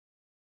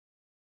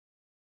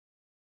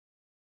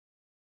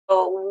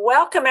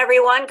Welcome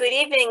everyone. Good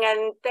evening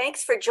and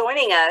thanks for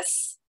joining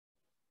us.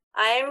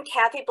 I'm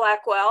Kathy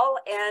Blackwell,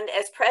 and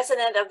as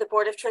president of the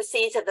Board of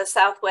Trustees of the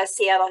Southwest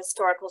Seattle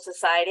Historical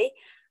Society,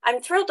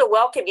 I'm thrilled to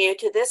welcome you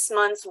to this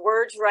month's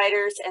Words,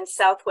 Writers, and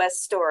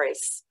Southwest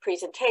Stories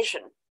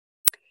presentation.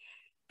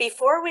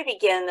 Before we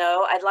begin,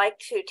 though, I'd like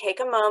to take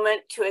a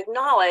moment to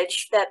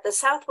acknowledge that the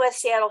Southwest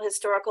Seattle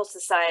Historical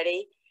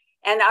Society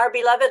and our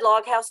beloved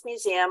Log House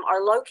Museum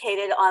are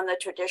located on the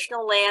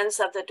traditional lands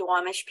of the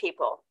Duwamish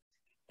people,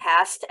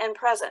 past and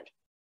present.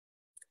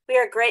 We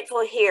are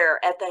grateful here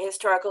at the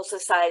Historical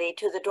Society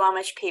to the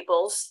Duwamish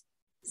peoples,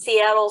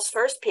 Seattle's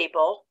first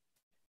people,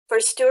 for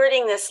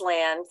stewarding this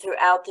land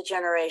throughout the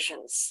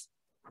generations.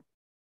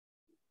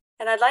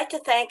 And I'd like to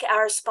thank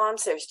our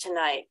sponsors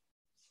tonight: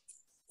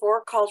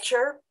 For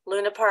Culture,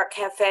 Luna Park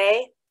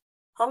Cafe,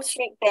 Home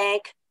Street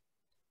Bank,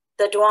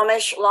 the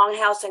Duwamish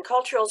Longhouse and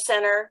Cultural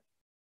Center,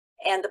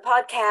 and the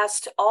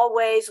podcast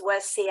Always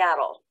West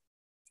Seattle.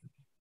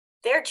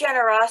 Their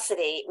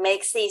generosity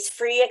makes these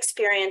free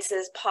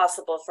experiences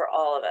possible for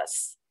all of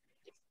us.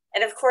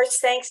 And of course,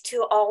 thanks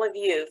to all of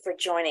you for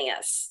joining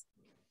us.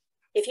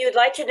 If you would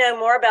like to know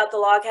more about the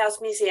Log House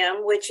Museum,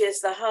 which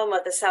is the home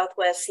of the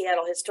Southwest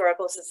Seattle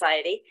Historical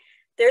Society,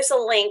 there's a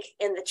link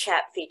in the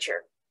chat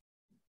feature.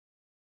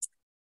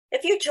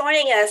 If you're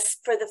joining us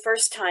for the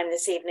first time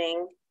this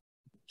evening,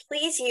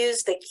 please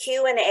use the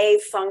Q&A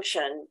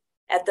function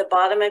at the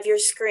bottom of your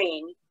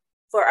screen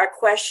for our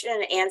question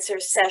and answer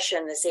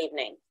session this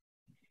evening.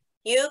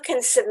 You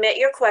can submit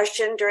your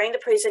question during the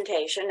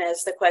presentation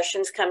as the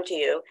questions come to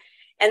you,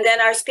 and then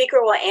our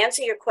speaker will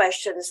answer your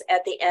questions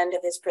at the end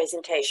of his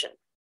presentation.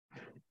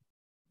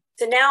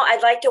 So now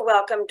I'd like to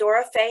welcome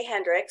Dora Faye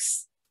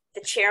Hendricks,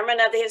 the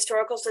chairman of the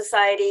Historical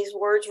Society's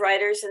Words,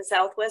 Writers, and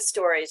Southwest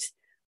Stories,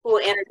 who will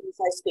introduce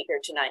our speaker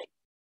tonight.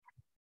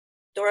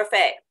 Dora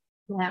Faye.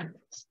 Yeah.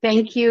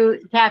 Thank you,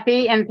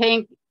 Kathy, and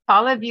thank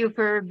all of you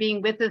for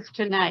being with us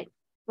tonight.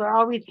 We're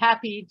always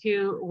happy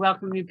to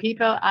welcome new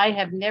people. I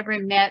have never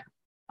met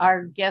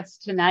our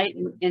guest tonight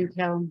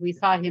until we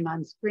saw him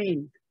on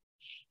screen.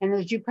 And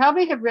as you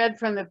probably have read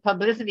from the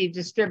publicity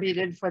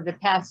distributed for the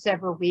past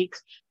several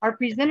weeks, our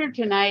presenter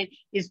tonight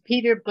is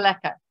Peter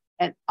Blecha,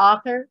 an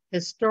author,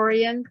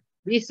 historian,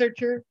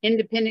 researcher,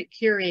 independent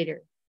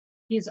curator.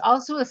 He's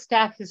also a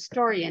staff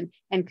historian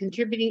and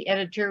contributing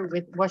editor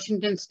with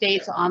Washington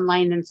State's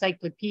online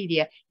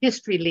encyclopedia,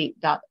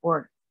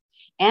 historylink.org.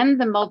 And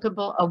the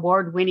multiple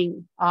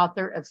award-winning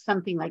author of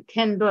something like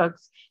 10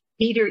 books,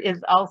 Peter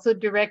is also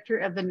director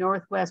of the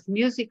Northwest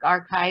Music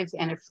Archives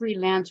and a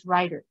freelance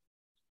writer.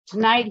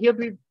 Tonight, he'll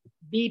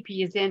be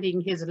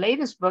presenting his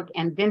latest book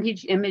and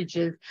vintage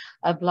images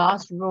of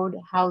lost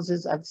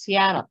roadhouses of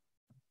Seattle.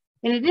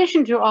 In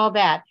addition to all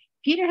that,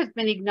 Peter has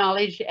been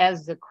acknowledged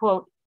as the,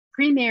 quote,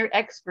 premier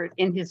expert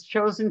in his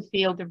chosen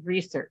field of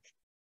research,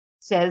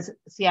 says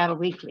Seattle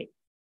Weekly.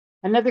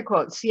 Another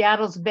quote,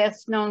 Seattle's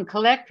best known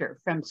collector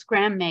from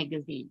Scram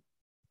magazine,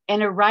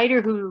 and a writer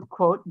who,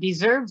 quote,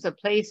 deserves a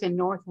place in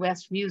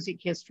Northwest music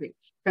history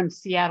from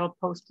Seattle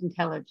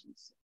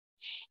Post-Intelligence.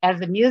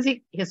 As a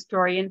music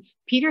historian,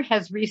 Peter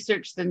has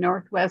researched the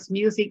Northwest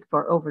music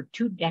for over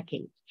 2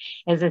 decades.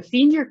 As a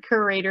senior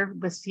curator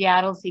with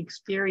Seattle's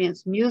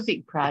Experience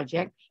Music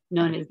Project,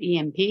 known as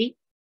EMP,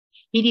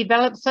 he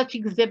developed such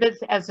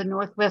exhibits as the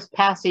Northwest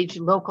Passage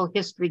Local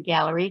History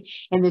Gallery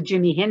and the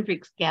Jimi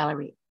Hendrix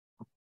Gallery.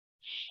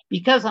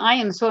 Because I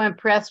am so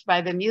impressed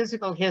by the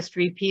musical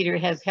history Peter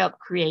has helped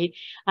create,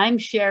 I'm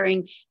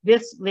sharing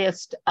this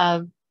list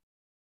of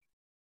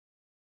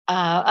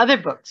other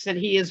books that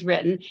he has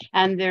written,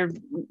 and they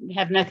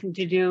have nothing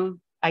to do,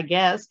 I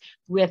guess,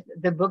 with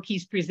the book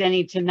he's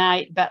presenting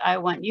tonight, but I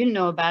want you to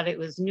know about it. It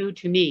was new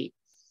to me.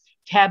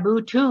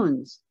 Taboo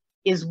Tunes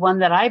is one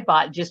that I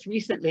bought just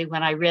recently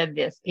when I read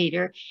this,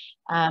 Peter.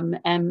 I'm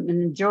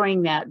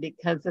enjoying that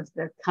because of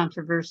the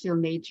controversial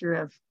nature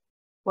of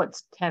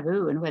what's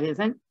taboo and what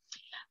isn't.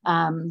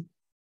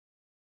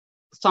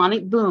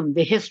 Sonic Boom,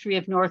 The History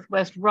of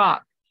Northwest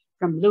Rock,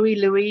 from Louie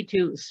Louie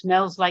to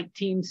Smells Like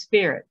Teen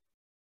Spirit.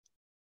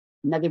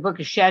 Another book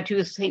is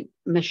Chateau St.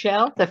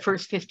 Michel, The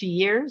First 50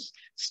 Years,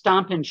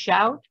 Stomp and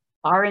Shout,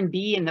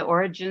 R&B and the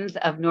Origins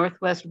of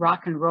Northwest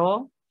Rock and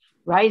Roll,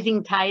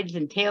 Rising Tides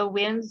and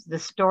Tailwinds, The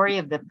Story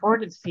of the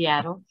Fort of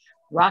Seattle,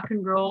 Rock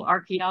and Roll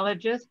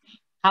Archaeologist,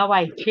 How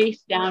I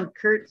Chased Down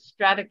Kurt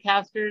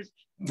Stratocasters,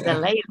 the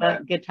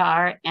Layla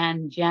guitar,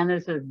 and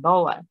Janice's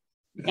boa,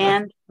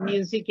 and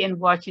Music in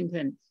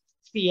Washington,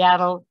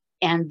 Seattle,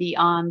 and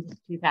Beyond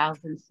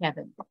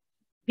 2007.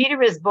 Peter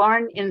was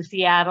born in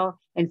Seattle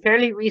and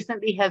fairly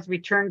recently has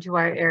returned to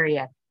our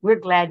area. We're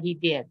glad he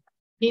did.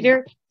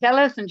 Peter, tell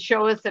us and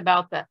show us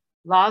about the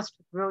lost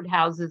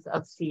roadhouses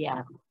of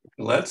Seattle.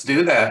 Let's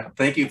do that.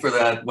 Thank you for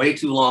that way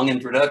too long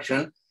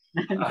introduction.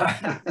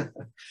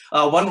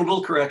 One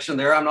little correction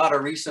there. I'm not a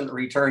recent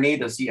returnee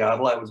to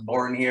Seattle. I was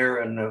born here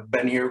and have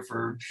been here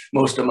for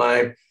most of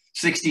my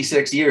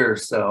 66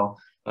 years. So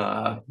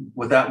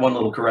With that one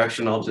little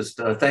correction, I'll just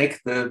thank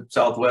the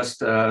Southwest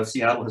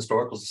Seattle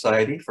Historical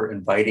Society for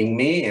inviting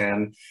me,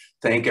 and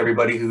thank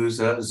everybody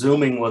who's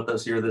Zooming with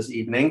us here this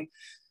evening.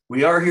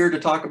 We are here to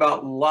talk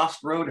about lost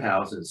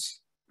roadhouses.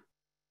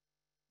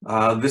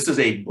 This is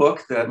a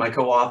book that my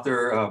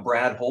co-author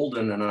Brad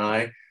Holden and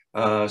I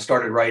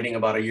started writing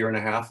about 1.5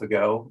 years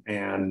ago,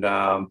 and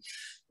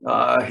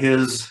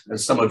as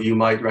some of you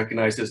might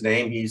recognize his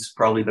name, he's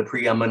probably the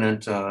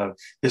preeminent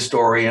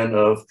historian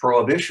of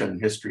Prohibition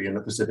history in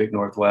the Pacific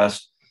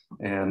Northwest.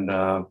 And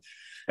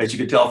as you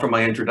could tell from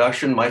my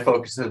introduction, my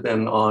focus has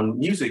been on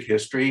music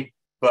history.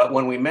 But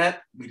when we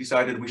met, we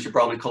decided we should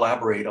probably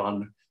collaborate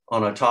on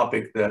a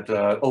topic that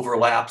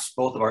overlaps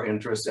both of our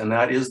interests, and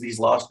that is these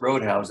lost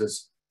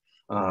roadhouses.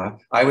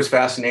 I was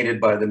fascinated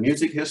by the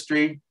music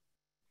history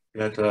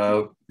that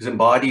is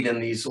embodied in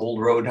these old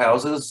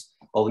roadhouses,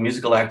 all the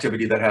musical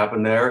activity that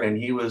happened there, and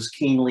he was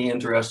keenly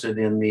interested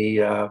in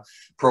the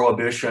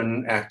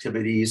Prohibition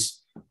activities.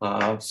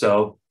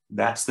 So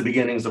that's the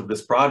beginnings of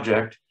this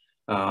project.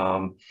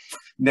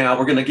 Now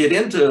we're going to get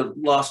into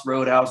lost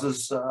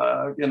roadhouses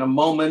in a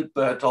moment,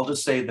 but I'll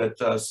just say that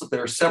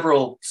there are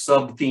several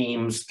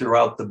sub-themes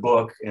throughout the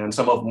book, and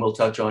some of them we'll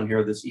touch on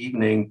here this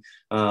evening.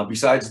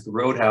 Besides the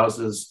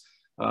roadhouses,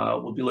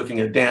 we'll be looking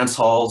at dance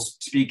halls,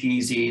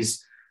 speakeasies,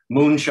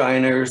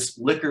 moonshiners,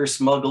 liquor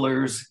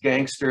smugglers,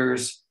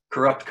 gangsters,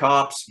 corrupt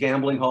cops,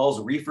 gambling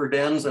halls, reefer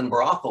dens, and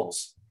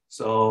brothels.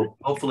 So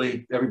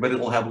hopefully everybody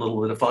will have a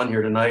little bit of fun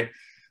here tonight.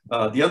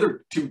 The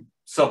other two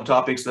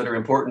subtopics that are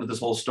important to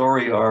this whole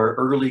story are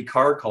early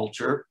car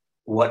culture,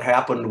 what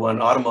happened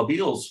when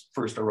automobiles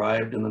first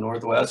arrived in the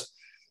Northwest,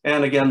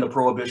 and again, the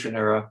Prohibition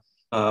era,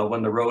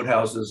 when the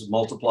roadhouses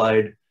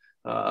multiplied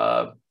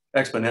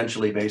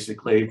exponentially,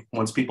 basically.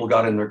 Once people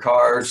got in their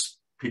cars,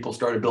 people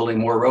started building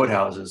more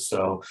roadhouses.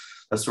 So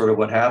that's sort of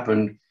what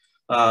happened.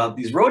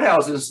 These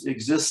roadhouses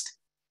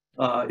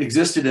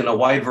existed in a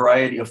wide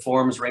variety of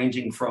forms,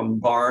 ranging from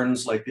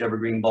barns like the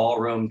Evergreen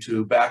Ballroom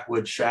to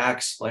backwoods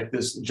shacks like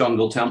this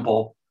Jungle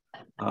Temple.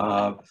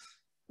 Some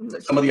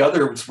of the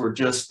others were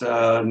just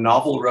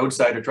novel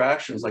roadside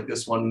attractions like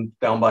this one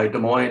down by Des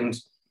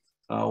Moines,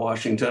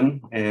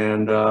 Washington.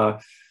 And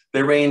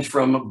they range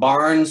from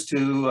barns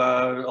to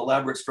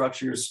elaborate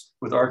structures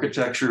with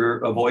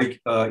architecture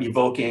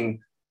evoking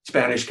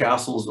Spanish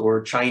castles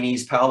or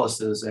Chinese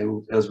palaces,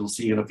 as we'll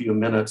see in a few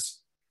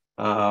minutes.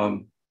 But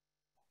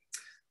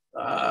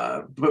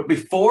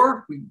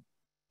before we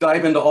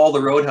dive into all the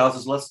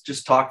roadhouses, let's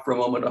just talk for a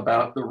moment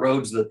about the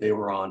roads that they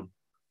were on.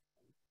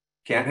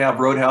 Can't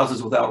have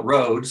roadhouses without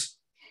roads.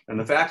 And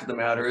the fact of the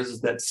matter is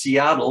that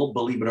Seattle,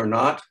 believe it or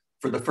not,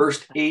 for the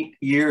first 8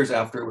 years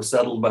after it was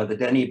settled by the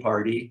Denny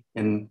Party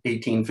in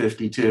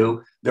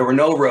 1852, there were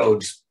no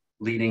roads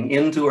leading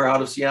into or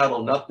out of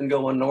Seattle, nothing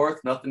going north,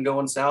 nothing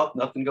going south,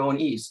 nothing going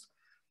east.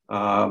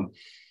 But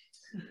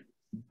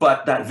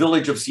that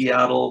village of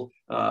Seattle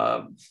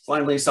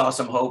finally saw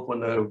some hope when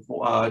the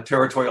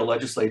territorial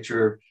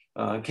legislature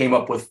came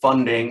up with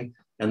funding,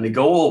 and the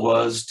goal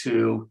was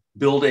to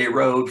build a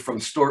road from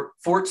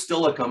Fort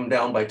Steilacoom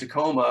down by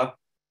Tacoma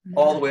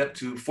all the way up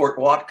to Fort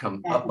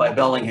Whatcom up by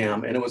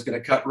Bellingham, and it was going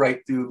to cut right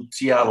through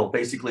Seattle,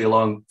 basically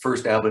along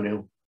First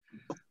Avenue.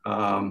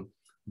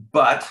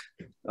 But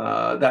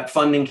that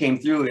funding came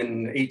through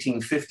in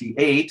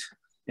 1858,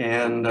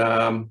 and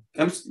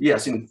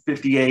yes, in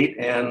 58,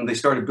 and they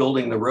started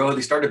building the road.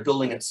 They started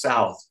building it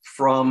south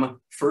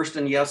from First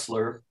and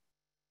Yesler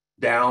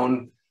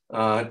down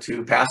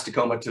to past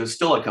Tacoma to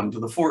Steilacoom, to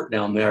the fort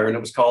down there, and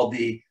it was called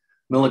the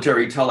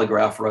Military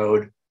Telegraph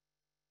Road.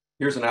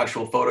 Here's an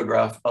actual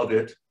photograph of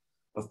it,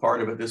 of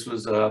part of it. This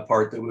was a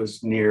part that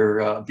was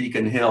near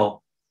Beacon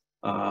Hill.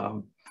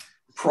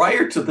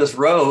 Prior to this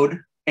road,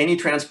 any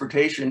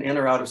transportation in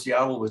or out of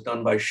Seattle was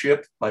done by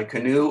ship, by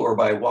canoe, or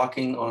by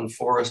walking on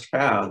forest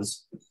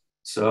paths.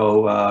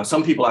 So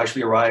some people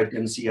actually arrived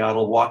in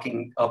Seattle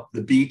walking up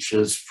the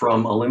beaches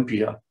from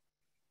Olympia,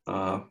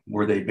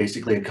 where they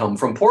basically had come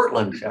from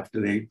Portland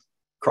after they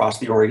crossed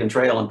the Oregon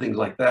Trail and things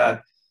like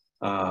that.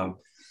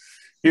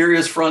 Here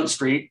is Front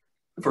Street,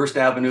 First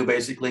Avenue,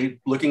 basically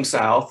looking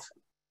south.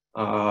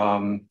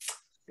 And,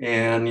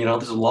 you know,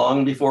 this is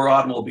long before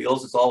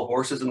automobiles. It's all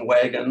horses and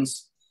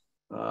wagons.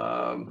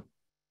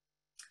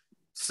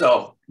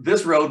 So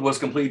this road was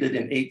completed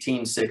in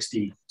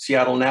 1860.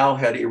 Seattle now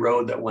had a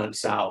road that went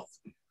south.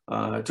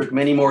 It took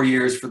many more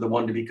years for the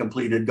one to be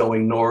completed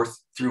going north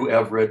through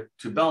Everett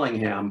to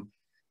Bellingham.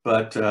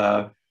 But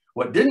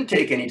what didn't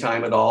take any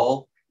time at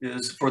all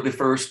is for the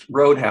first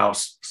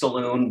roadhouse,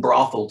 saloon,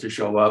 brothel to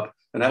show up.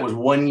 And that was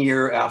 1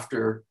 year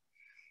after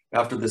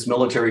this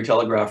Military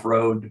Telegraph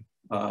Road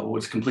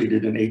was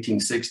completed in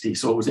 1860.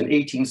 So it was in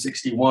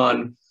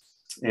 1861,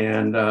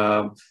 and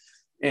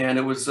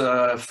it was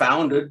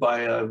founded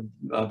by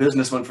a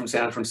businessman from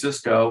San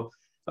Francisco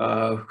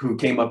who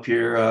came up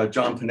here.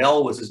 John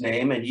Pinnell was his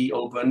name, and he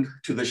opened,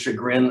 to the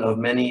chagrin of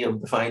many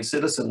of the fine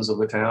citizens of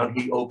the town,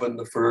 he opened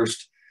the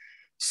first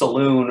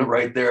saloon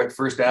right there at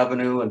First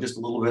Avenue and just a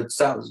little bit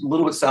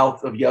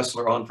south of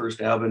Yesler on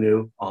First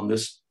Avenue on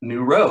this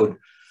new road.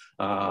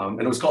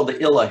 And it was called the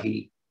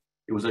Illahi.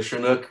 It was a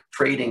Chinook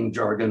trading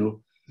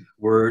jargon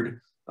word.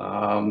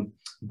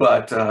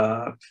 But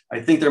I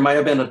think there might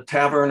have been a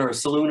tavern or a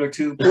saloon or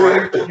two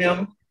prior to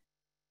him,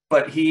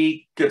 but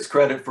he gets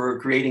credit for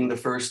creating the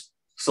first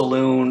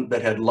saloon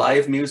that had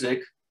live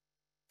music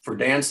for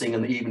dancing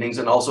in the evenings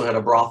and also had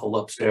a brothel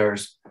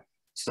upstairs.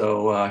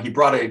 So he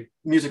brought a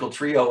musical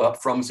trio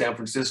up from San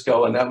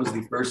Francisco, and that was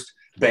the first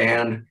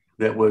band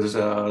that was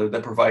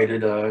that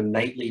provided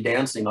nightly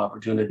dancing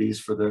opportunities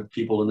for the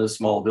people in this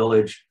small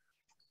village.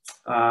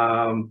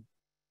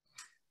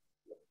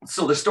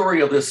 So the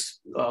story of this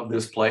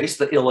place,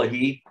 the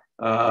Illahi,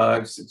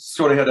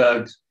 sort of had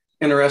an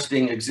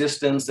interesting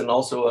existence and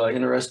also an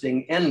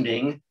interesting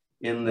ending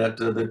in that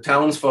the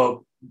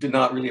townsfolk did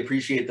not really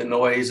appreciate the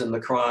noise and the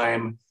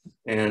crime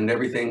and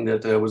everything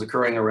that was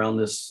occurring around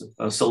this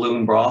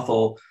saloon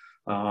brothel.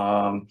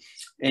 And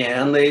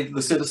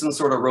the citizens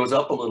sort of rose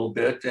up a little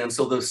bit. And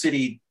so the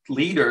city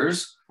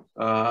leaders,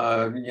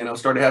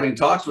 started having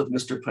talks with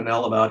Mr.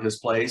 Pinnell about his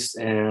place.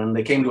 And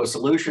they came to a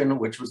solution,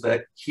 which was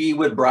that he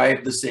would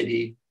bribe the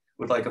city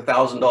with like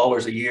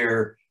 $1,000 a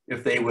year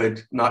if they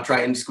would not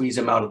try and squeeze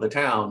him out of the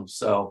town.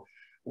 So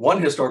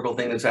one historical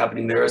thing that's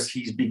happening there is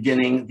he's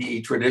beginning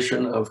the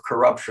tradition of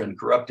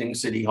corrupting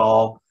City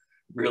Hall,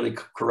 really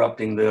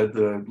corrupting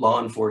the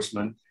law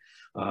enforcement.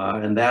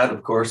 And that,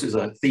 of course, is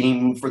a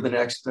theme for the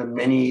next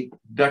many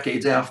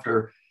decades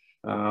after.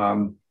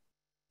 The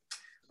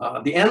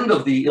end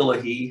of the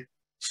Illahi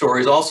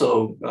story is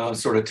also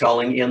sort of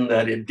telling in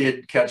that it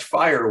did catch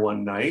fire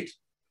one night,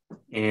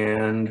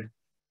 and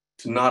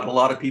to not a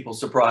lot of people's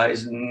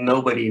surprise,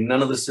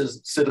 none of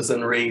the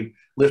citizenry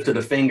lifted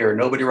a finger.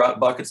 Nobody brought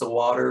buckets of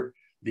water.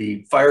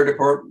 The fire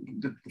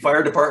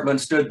department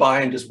stood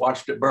by and just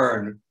watched it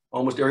burn.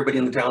 Almost everybody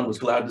in the town was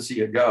glad to see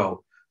it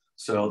go.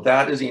 So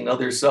that is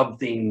another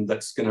sub-theme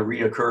that's going to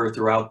reoccur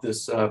throughout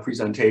this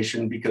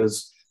presentation,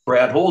 because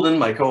Brad Holden,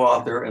 my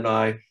co-author, and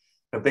I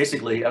have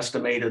basically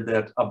estimated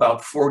that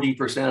about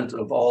 40%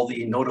 of all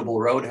the notable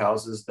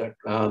roadhouses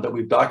that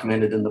we've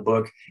documented in the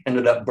book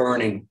ended up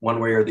burning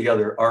one way or the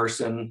other.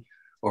 Arson,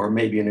 or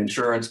maybe an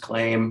insurance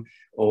claim,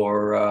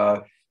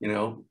 or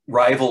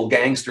rival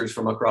gangsters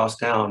from across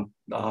town.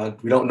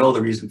 We don't know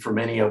the reason for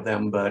many of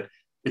them, but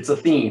it's a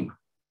theme.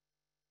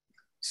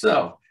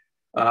 So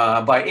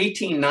by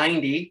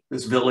 1890,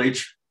 this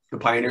village, the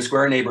Pioneer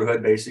Square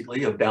neighborhood,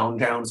 basically, of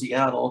downtown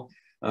Seattle,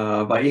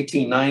 by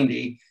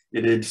 1890,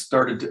 it had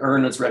started to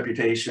earn its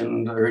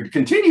reputation, or it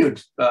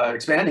continued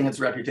expanding its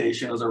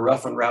reputation as a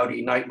rough and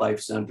rowdy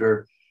nightlife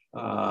center,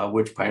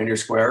 which Pioneer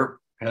Square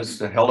has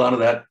held on to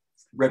that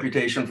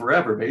reputation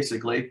forever,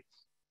 basically.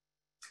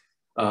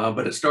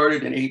 But it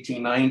started in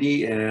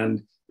 1890,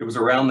 and it was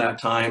around that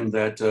time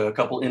that a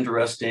couple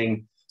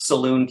interesting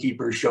saloon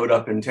keepers showed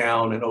up in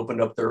town and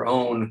opened up their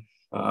own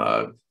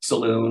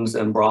saloons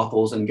and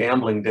brothels and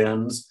gambling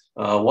dens.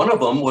 One of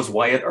them was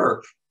Wyatt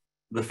Earp,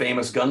 the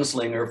famous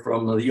gunslinger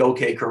from the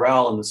OK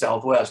Corral in the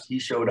Southwest. He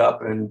showed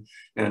up and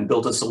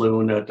built a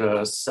saloon at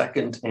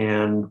 2nd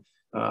and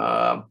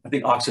I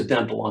think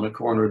Occidental on a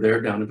corner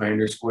there down in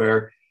Pioneer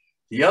Square.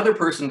 The other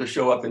person to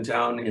show up in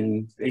town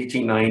in the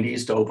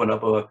 1890s to open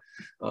up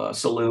a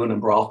saloon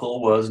and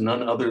brothel was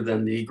none other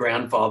than the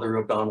grandfather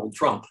of Donald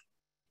Trump.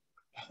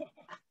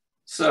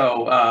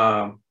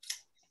 So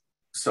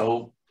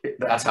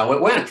that's how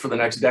it went for the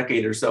next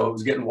decade or so. It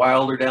was getting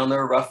wilder down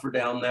there, rougher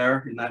down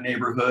there in that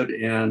neighborhood.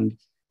 And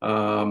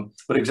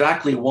but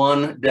exactly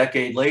one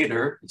decade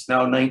later, it's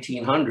now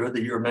 1900,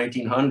 the year of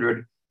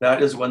 1900,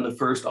 that is when the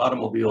first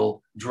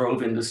automobile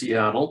drove into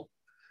Seattle.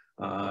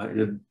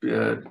 It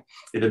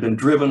had been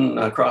driven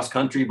across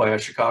country by a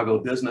Chicago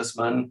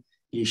businessman.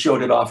 He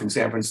showed it off in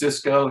San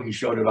Francisco. He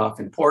showed it off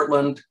in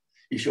Portland.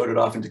 He showed it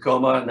off in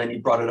Tacoma, and then he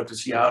brought it up to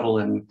Seattle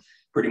and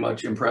pretty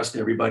much impressed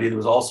everybody. There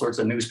was all sorts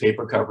of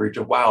newspaper coverage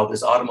of, wow,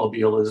 this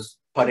automobile is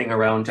putting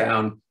around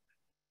town.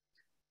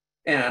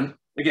 And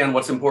again,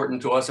 what's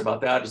important to us about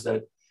that is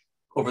that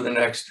over the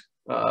next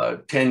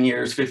 10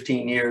 years,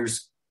 15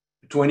 years,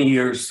 20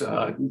 years,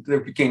 there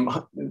became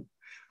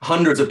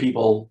hundreds of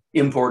people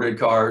imported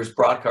cars,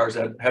 brought cars,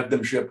 had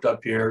them shipped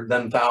up here,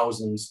 then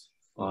thousands,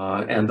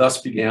 and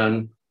thus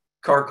began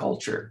car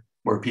culture,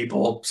 where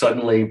people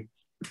suddenly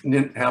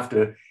didn't have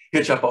to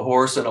hitch up a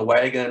horse and a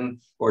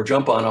wagon or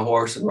jump on a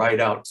horse and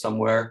ride out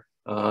somewhere.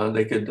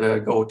 They could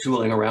go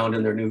tooling around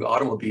in their new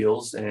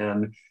automobiles,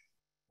 and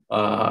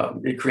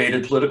it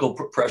created political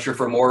pressure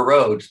for more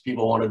roads.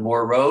 People wanted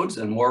more roads,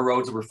 and more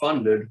roads were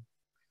funded.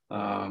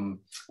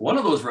 One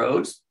of those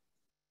roads,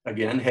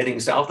 again, heading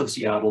south of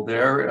Seattle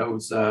there,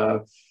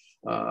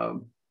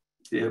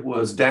 it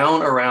was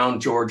down around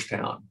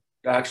Georgetown,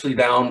 actually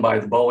down by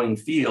the Boeing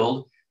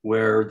field,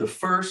 where the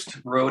first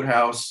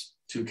roadhouse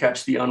to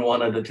catch the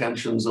unwanted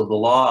attentions of the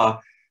law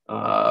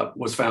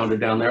was founded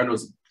down there. And it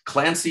was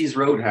Clancy's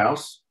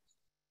Roadhouse.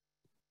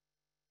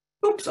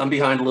 Oops, I'm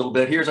behind a little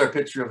bit. Here's our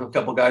picture of a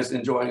couple guys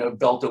enjoying a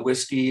belt of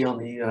whiskey on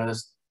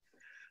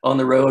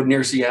the road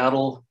near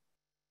Seattle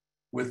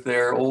with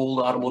their old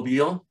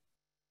automobile.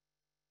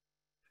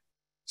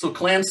 So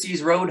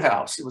Clancy's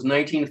Roadhouse, it was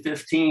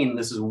 1915.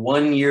 This is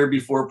 1 year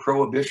before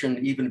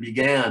Prohibition even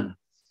began.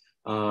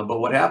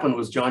 But what happened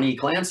was Johnny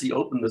Clancy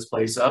opened this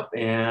place up,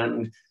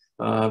 and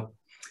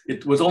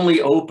it was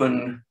only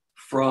open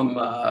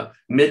from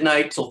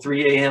midnight till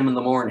 3 a.m. in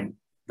the morning.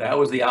 That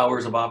was the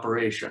hours of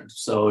operation.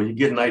 So you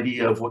get an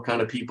idea of what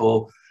kind of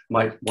people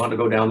might want to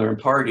go down there and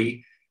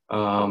party.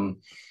 Again,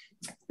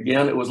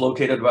 it was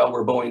located about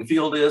where Boeing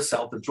Field is,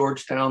 south of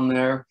Georgetown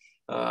there.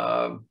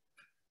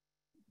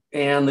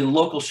 And the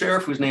local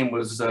sheriff, whose name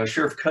was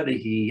Sheriff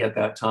Cudahy at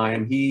that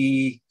time,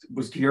 he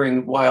was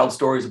hearing wild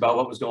stories about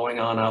what was going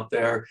on out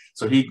there.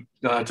 So he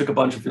took a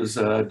bunch of his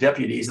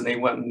deputies, and they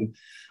went and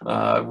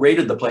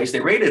raided the place. They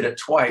raided it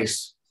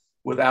twice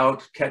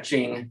without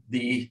catching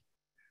the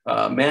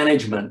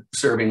management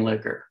serving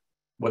liquor.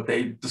 What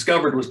they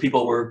discovered was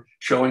people were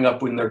showing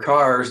up in their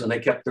cars, and they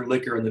kept their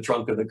liquor in the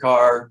trunk of the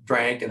car,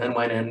 drank, and then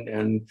went in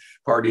and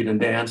partied and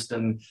danced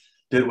and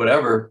did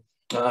whatever.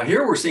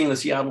 Here we're seeing the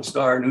Seattle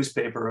Star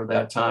newspaper of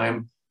that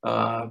time,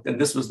 and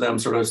this was them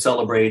sort of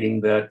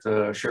celebrating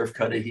that Sheriff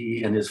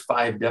Cudahy and his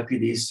 5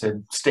 deputies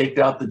had staked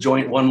out the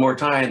joint one more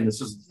time.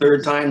 This was the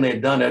 3rd time they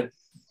had done it.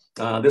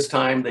 This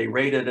time they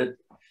raided it,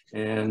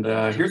 and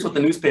here's what the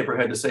newspaper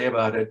had to say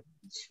about it.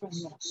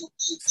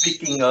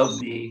 Speaking of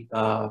the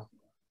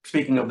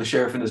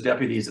sheriff and his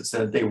deputies, it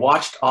said, "They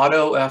watched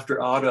auto after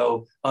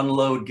auto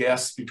unload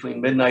guests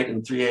between midnight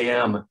and 3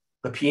 a.m.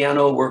 The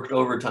piano worked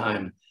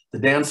overtime. The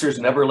dancers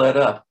never let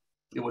up.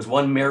 It was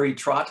one merry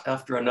trot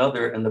after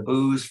another, and the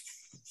booze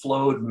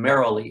flowed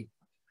merrily."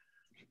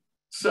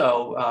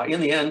 So in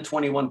the end,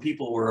 21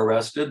 people were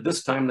arrested.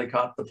 This time they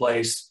caught the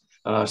place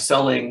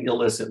selling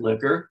illicit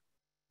liquor.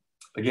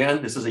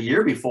 Again, this is a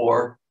year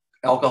before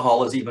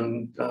alcohol has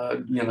even,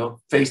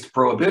 faced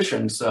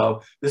prohibition.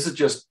 So this is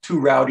just too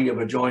rowdy of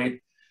a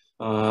joint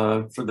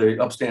for the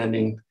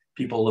upstanding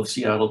people of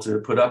Seattle to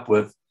put up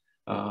with.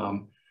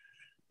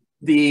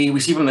 We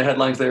see from the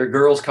headlines there,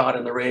 girls caught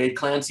in the raid,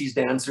 Clancy's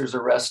dancers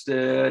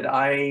arrested.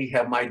 I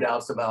have my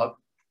doubts about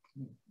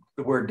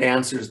the word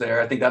dancers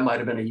there. I think that might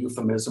have been a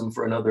euphemism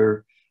for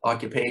another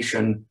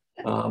occupation,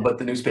 but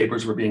the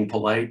newspapers were being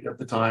polite at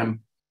the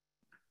time.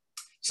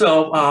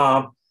 So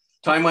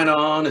time went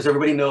on. As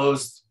everybody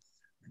knows,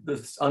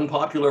 this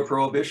unpopular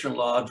prohibition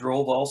law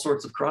drove all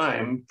sorts of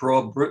crime.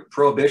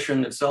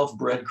 Prohibition itself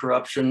bred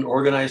corruption,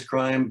 organized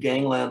crime,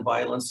 gangland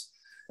violence,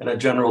 and a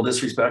general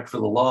disrespect for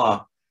the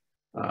law.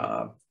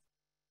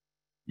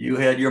 You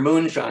had your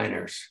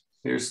moonshiners.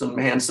 Here's some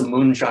handsome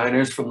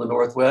moonshiners from the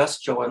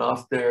Northwest showing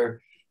off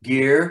their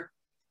gear.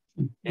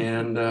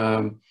 And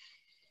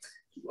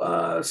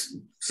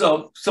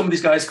so some of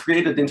these guys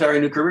created entire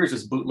new careers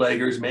as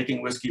bootleggers,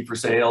 making whiskey for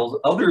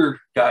sale. Other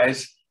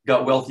guys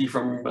got wealthy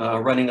from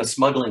running a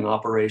smuggling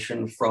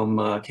operation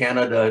from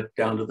Canada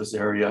down to this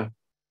area.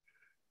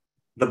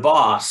 The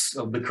boss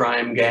of the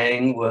crime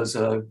gang was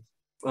a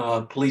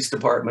police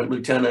department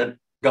lieutenant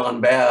gone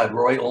bad,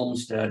 Roy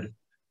Olmsted.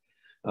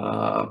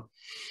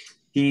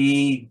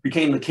 He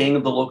became the king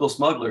of the local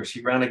smugglers.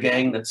 He ran a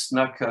gang that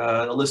snuck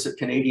illicit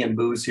Canadian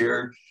booze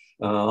here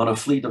on a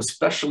fleet of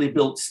specially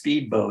built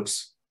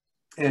speedboats.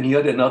 And he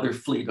had another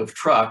fleet of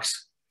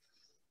trucks.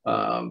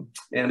 And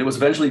it was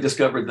eventually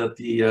discovered that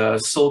the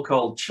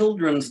so-called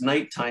children's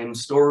nighttime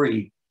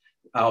story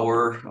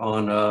hour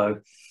on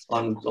a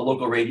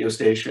local radio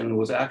station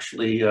was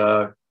actually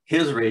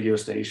his radio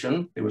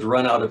station. It was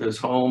run out of his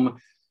home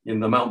in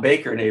the Mount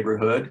Baker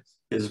neighborhood.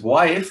 His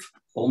wife,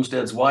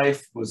 Olmsted's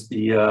wife, was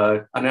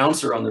the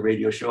announcer on the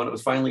radio show, and it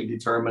was finally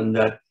determined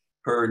that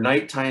her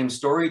nighttime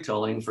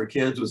storytelling for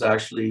kids was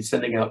actually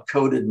sending out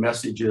coded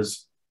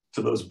messages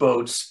to those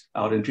boats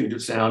out in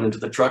Puget Sound and to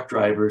the truck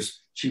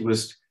drivers. She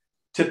was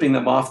tipping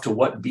them off to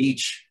what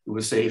beach it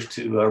was safe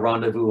to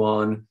rendezvous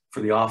on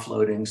for the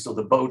offloading. So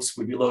the boats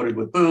would be loaded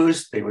with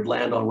booze. They would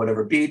land on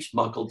whatever beach,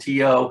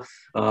 Mukilteo,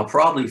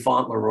 probably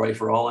Fauntleroy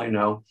for all I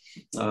know,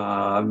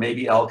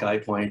 maybe Alki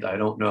Point, I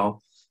don't know.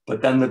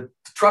 But then the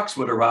trucks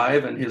would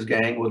arrive and his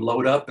gang would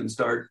load up and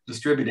start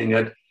distributing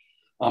it.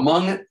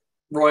 Among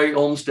Roy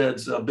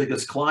Olmsted's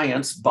biggest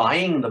clients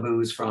buying the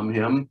booze from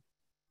him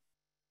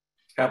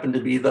happened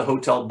to be the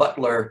Hotel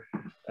Butler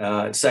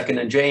at 2nd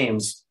and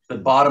James. The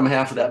bottom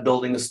half of that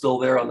building is still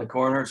there on the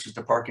corner. It's just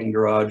a parking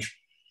garage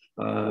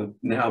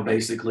now,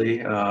 basically.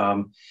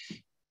 But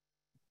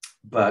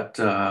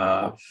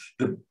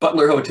the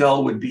Butler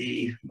Hotel would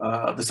be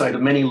the site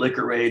of many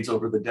liquor raids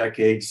over the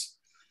decades.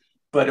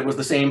 But it was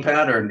the same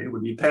pattern. It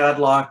would be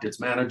padlocked. Its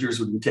managers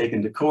would be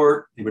taken to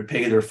court. They would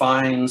pay their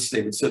fines.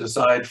 They would sit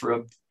aside for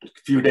a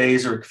few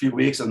days or a few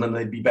weeks, and then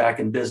they'd be back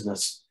in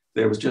business.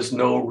 There was just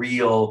no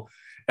real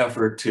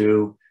effort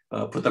to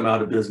put them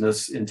out of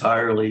business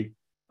entirely.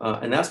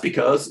 And that's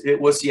because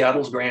it was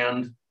Seattle's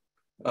grand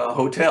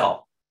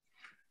hotel.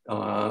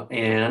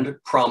 And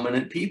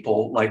prominent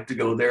people liked to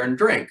go there and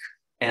drink.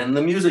 And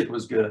the music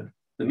was good.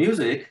 The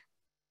music,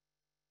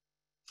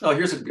 oh,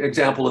 here's an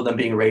example of them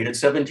being raided.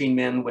 17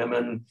 men,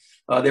 women,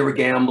 they were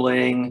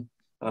gambling.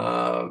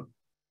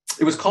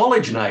 It was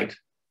college night,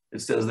 it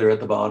says there at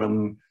the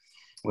bottom.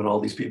 when all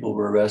these people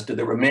were arrested.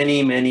 There were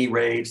many, many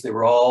raids. They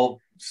were all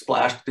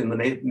splashed in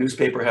the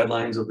newspaper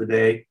headlines of the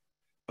day.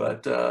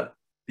 But the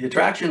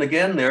attraction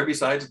again there,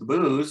 besides the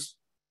booze,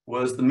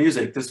 was the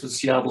music. This was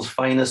Seattle's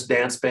finest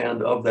dance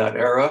band of that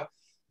era,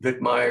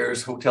 Vic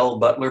Myers' Hotel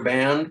Butler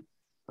Band.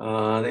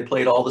 They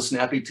played all the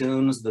snappy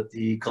tunes that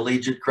the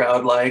collegiate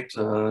crowd liked,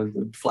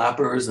 the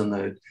flappers and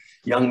the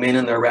young men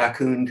in their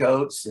raccoon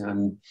coats.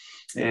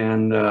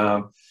 And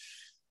a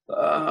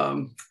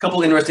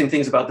couple interesting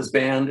things about this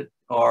band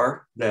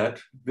are that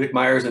Vic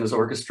Myers and his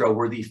orchestra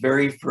were the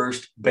very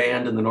first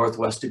band in the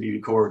Northwest to be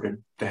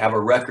recorded, to have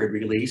a record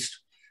released.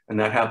 And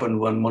that happened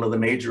when one of the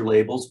major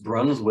labels,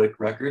 Brunswick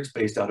Records,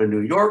 based out of New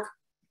York,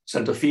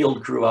 sent a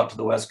field crew out to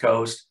the West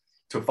Coast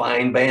to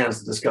find bands,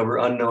 to discover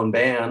unknown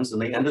bands.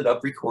 And they ended up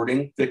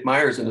recording Vic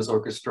Myers and his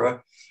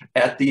orchestra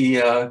at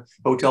the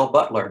Hotel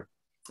Butler.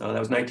 That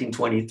was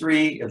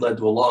 1923. It led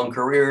to a long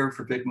career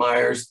for Vic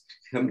Myers.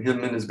 Him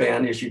and his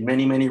band issued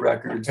many, many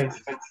records.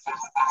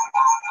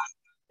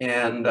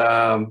 And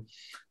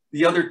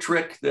the other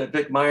trick that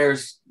Vic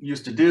Myers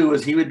used to do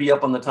is he would be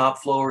up on the top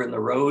floor in the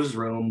Rose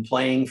Room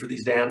playing for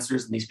these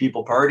dancers and these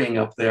people partying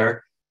up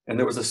there. And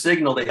there was a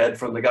signal they had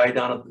from the guy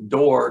down at the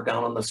door,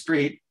 down on the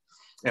street.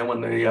 And when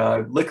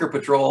the liquor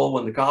patrol,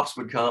 when the cops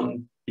would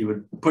come, he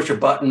would push a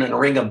button and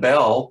ring a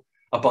bell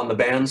up on the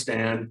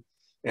bandstand.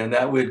 And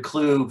that would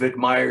clue Vic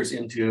Myers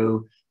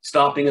into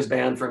stopping his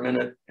band for a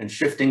minute and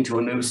shifting to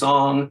a new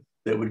song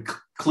that would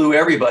clue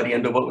everybody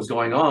into what was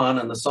going on.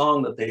 And the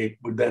song that they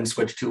would then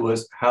switch to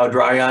was How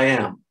Dry I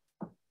Am.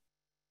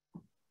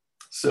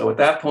 So at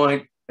that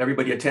point,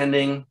 everybody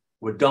attending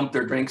would dump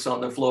their drinks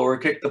on the floor,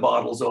 kick the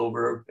bottles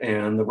over,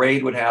 and the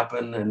raid would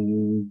happen,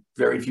 and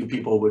very few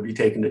people would be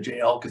taken to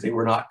jail because they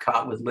were not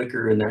caught with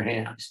liquor in their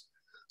hands.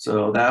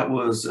 So that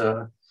was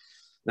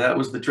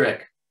the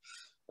trick.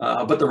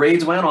 But the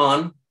raids went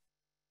on.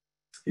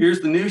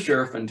 Here's the new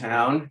sheriff in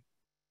town.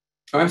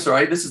 Oh, I'm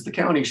sorry, this is the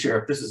county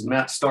sheriff. This is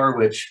Matt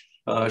Starwich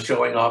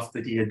showing off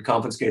that he had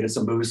confiscated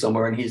some booze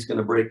somewhere, and he's going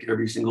to break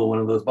every single one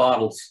of those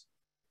bottles.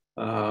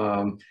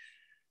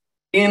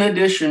 In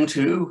addition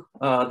to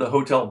the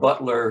Hotel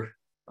Butler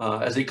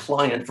as a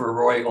client for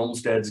Roy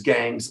Olmsted's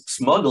gang's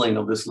smuggling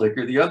of this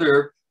liquor, the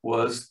other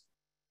was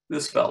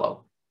this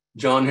fellow,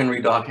 John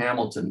Henry Doc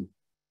Hamilton.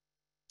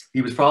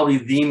 He was probably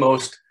the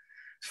most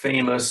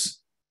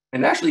famous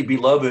and actually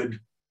beloved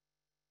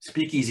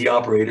speakeasy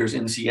operators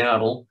in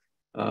Seattle.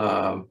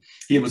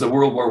 He was a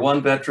World War I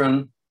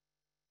veteran.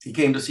 He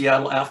came to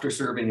Seattle after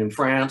serving in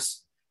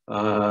France.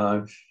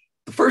 The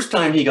first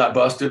time he got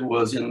busted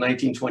was in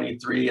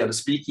 1923 at a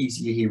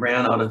speakeasy he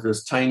ran out of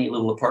his tiny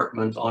little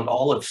apartment on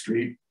Olive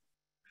Street.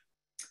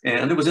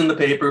 And it was in the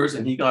papers,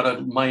 and he got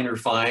a minor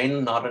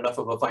fine, not enough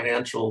of a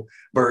financial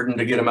burden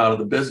to get him out of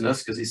the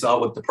business because he saw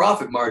what the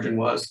profit margin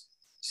was.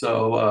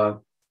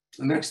 So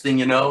the next thing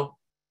you know,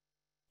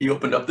 he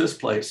opened up this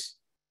place.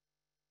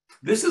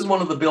 This is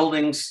one of the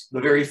buildings,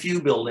 the very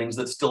few buildings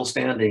that's still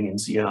standing in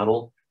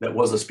Seattle that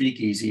was a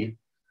speakeasy.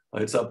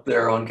 It's up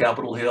there on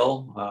Capitol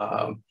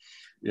Hill.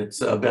 It's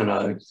been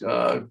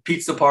a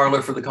pizza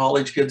parlor for the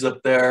college kids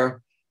up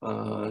there.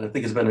 I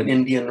think it's been an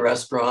Indian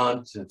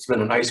restaurant. It's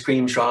been an ice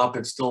cream shop.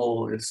 It's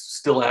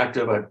still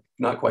active. I'm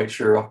not quite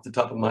sure off the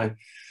top of my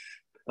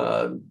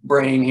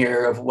brain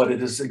here of what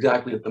it is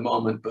exactly at the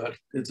moment, but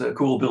it's a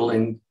cool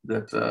building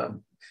that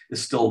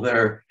is still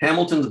there.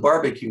 Hamilton's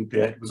Barbecue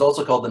Pit was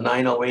also called the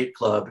 908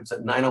 Club. It's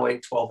at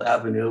 908 12th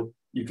Avenue.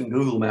 You can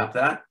Google map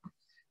that.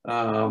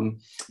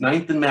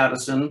 9th and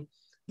Madison.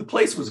 The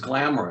place was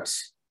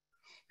glamorous.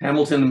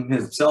 Hamilton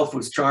himself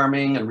was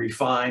charming and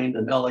refined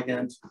and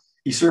elegant.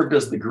 He served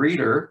as the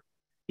greeter.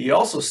 He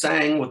also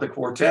sang with a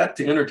quartet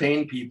to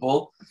entertain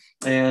people,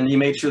 and he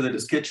made sure that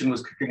his kitchen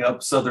was cooking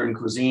up Southern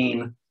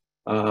cuisine,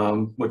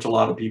 which a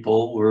lot of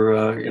people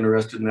were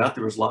interested in that.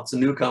 There was lots of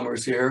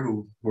newcomers here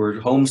who were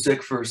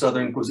homesick for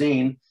Southern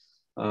cuisine.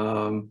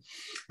 The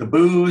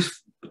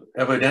booze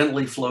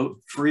evidently flowed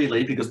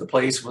freely because the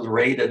place was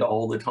raided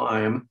all the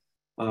time.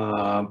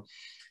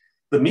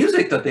 The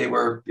music that they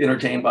were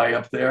entertained by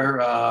up there,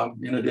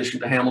 in addition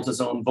to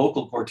Hamilton's own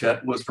vocal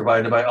quartet, was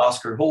provided by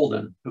Oscar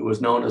Holden, who was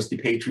known as the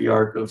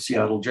patriarch of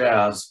Seattle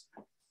jazz.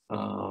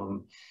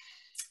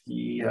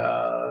 He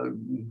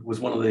was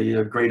one of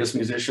the greatest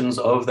musicians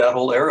of that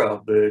whole era,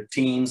 the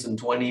teens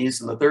and 20s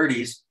and the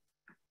 30s.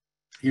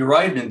 He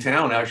arrived in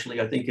town,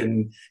 actually, I think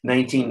in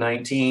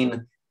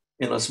 1919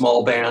 in a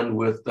small band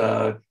with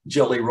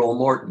Jelly Roll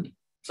Morton.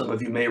 Some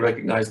of you may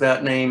recognize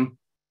that name.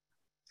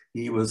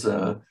 He was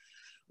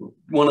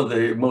one of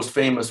the most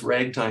famous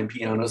ragtime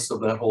pianists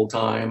of that whole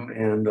time,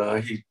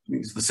 and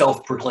he's the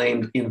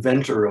self-proclaimed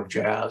inventor of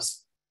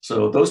jazz.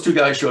 So those two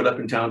guys showed up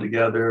in town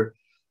together,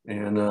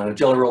 and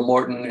Jelly Roll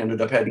Morton ended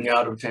up heading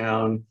out of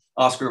town.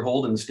 Oscar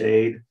Holden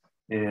stayed,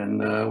 and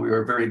we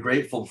were very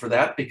grateful for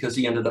that because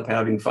he ended up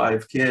having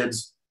 5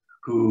 kids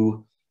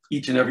who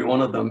each and every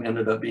one of them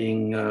ended up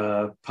being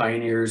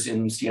pioneers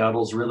in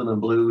Seattle's rhythm and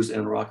blues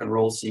and rock and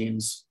roll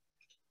scenes.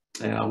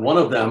 One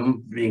of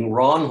them being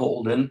Ron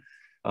Holden,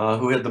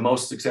 who had the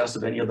most success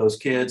of any of those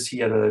kids. He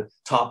had a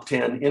top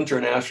 10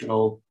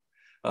 international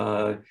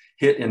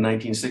hit in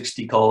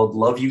 1960 called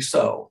Love You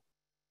So.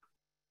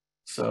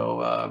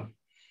 So,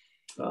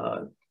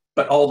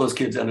 but all those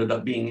kids ended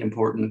up being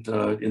important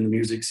in the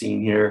music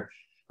scene here.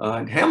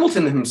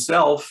 Hamilton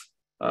himself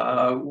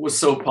was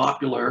so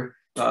popular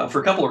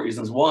for a couple of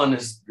reasons. One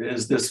is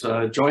this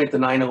joint, the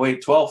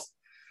 908 12th.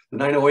 The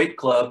 908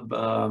 Club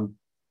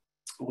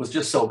was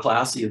just so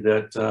classy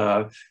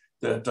that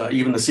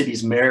even the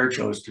city's mayor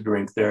chose to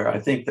drink there. I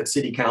think that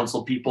city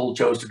council people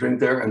chose to drink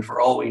there, and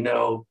for all we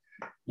know,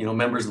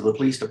 members of the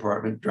police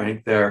department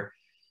drank there.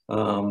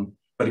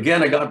 But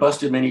again, I got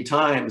busted many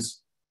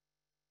times.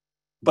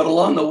 But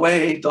along the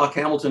way, Doc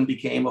Hamilton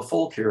became a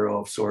folk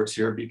hero of sorts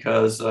here,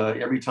 because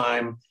every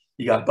time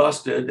he got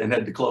busted and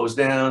had to close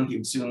down, he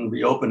would soon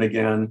reopen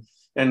again.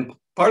 And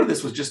part of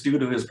this was just due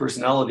to his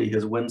personality,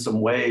 his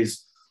winsome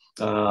ways.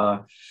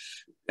 The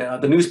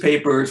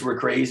newspapers were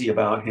crazy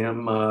about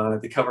him.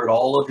 They covered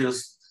all of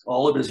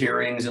his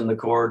hearings in the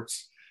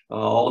courts,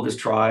 all of his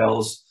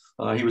trials.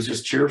 He was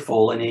just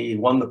cheerful, and he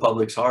won the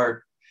public's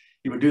heart.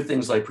 He would do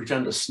things like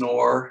pretend to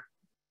snore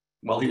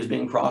while he was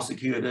being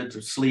prosecuted,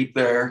 to sleep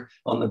there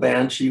on the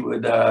bench. He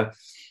would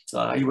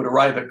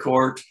arrive at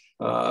court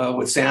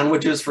with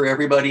sandwiches for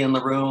everybody in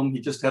the room. He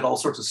just had all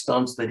sorts of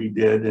stunts that he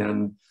did,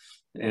 and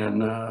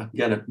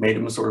again, it made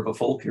him sort of a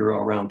folk hero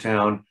around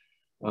town.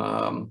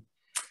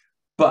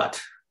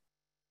 But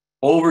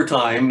over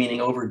time, meaning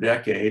over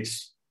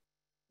decades,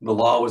 the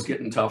law was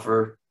getting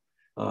tougher,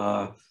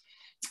 and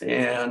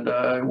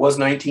it was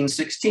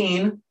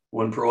 1916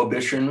 when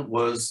Prohibition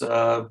was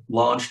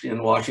launched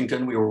in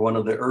Washington. We were one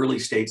of the early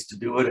states to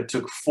do it. It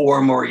took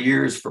 4 more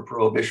years for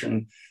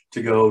Prohibition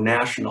to go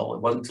national.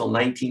 It wasn't until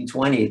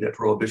 1920 that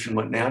Prohibition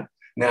went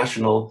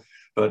national,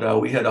 but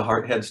we had a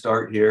head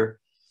start here.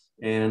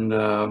 And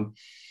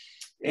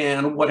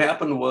what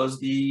happened was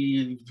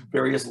the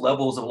various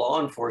levels of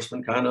law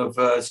enforcement kind of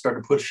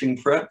started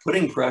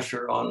putting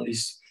pressure on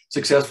these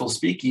successful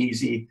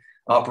speakeasy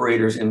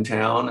operators in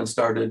town, and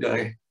started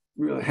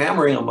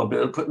hammering them a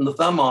bit, putting the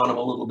thumb on them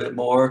a little bit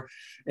more.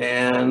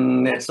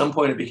 And at some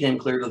point it became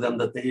clear to them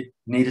that they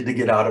needed to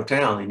get out of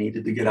town. They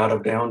needed to get out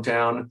of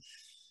downtown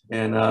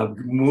and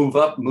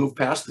move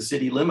past the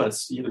city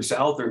limits, either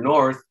south or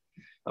north.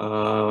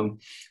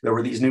 There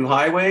were these new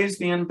highways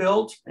being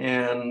built,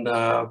 and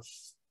Doc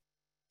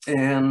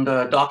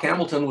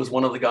Hamilton was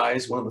one of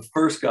the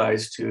first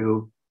guys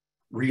to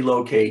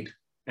relocate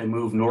and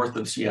move north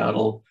of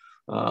Seattle,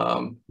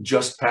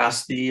 just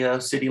past the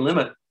city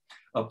limit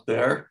up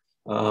there.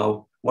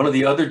 One of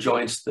the other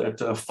joints that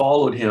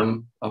followed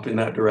him up in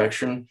that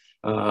direction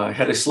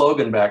had a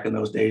slogan back in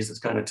those days that's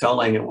kind of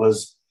telling. It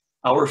was,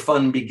 "Our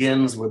fun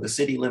begins where the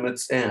city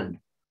limits end."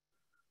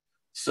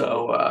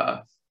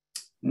 So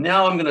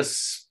now I'm going to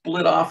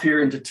split off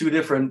here into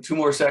two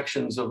more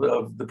sections of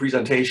the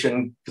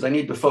presentation, because I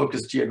need to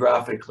focus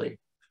geographically.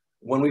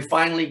 When we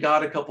finally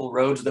got a couple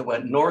roads that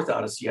went north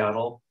out of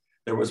Seattle,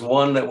 there was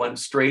one that went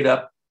straight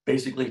up,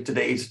 basically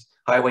today's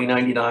Highway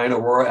 99,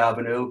 Aurora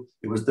Avenue.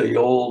 It was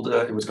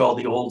it was called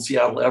the old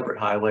Seattle Everett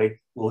Highway.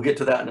 We'll get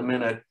to that in a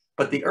minute.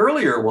 But the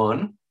earlier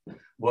one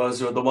was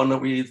the one that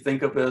we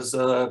think of as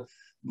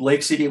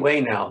Lake City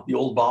Way now, the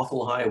old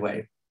Bothell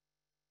Highway.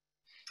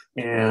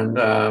 And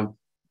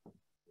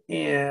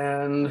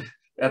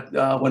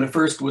when it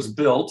first was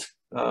built,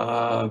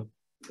 that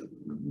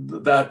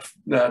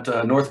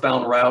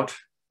northbound route,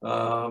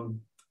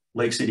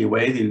 Lake City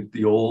Way,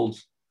 the old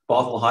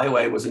Bothell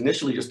Highway, was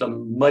initially just a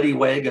muddy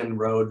wagon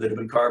road that had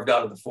been carved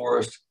out of the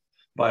forest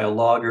by a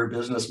logger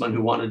businessman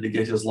who wanted to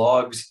get his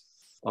logs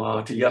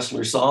to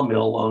Yesler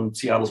Sawmill on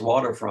Seattle's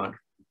waterfront.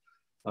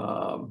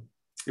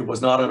 It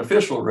was not an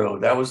official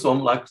road. That was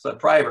like a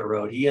private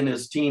road. He and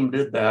his team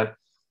did that,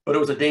 but it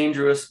was a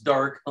dangerous,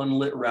 dark,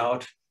 unlit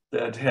route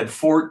that had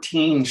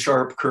 14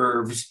 sharp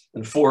curves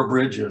and 4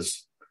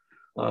 bridges.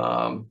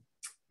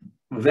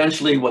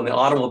 Eventually, when the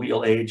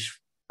automobile age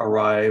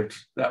arrived,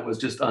 that was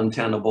just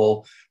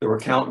untenable. There were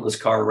countless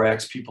car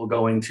wrecks, people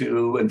going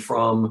to and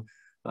from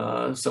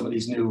some of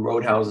these new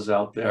roadhouses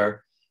out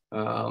there.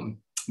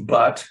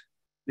 But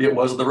it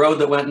was the road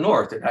that went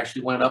north. It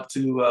actually went up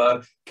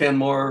to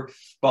Kenmore,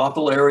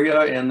 Bothell area,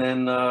 and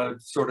then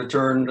sort of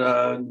turned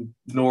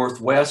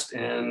northwest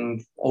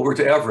and over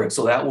to Everett.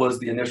 So that was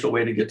the initial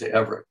way to get to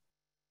Everett.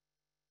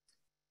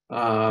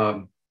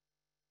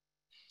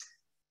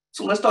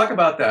 So let's talk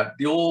about that,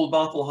 the old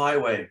Bothell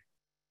Highway.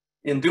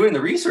 In doing the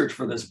research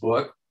for this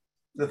book,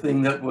 the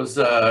thing that was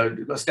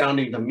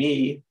astounding to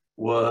me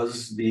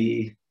was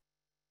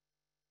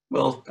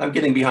well, I'm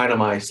getting behind on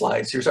my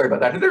slides here, sorry about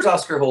that. There's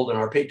Oscar Holden,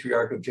 our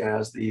patriarch of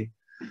jazz, the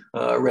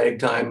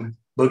ragtime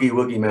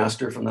boogie-woogie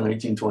master from the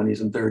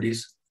 1920s and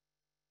 30s.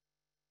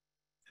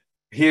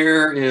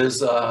 Here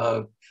is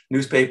a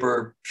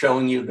newspaper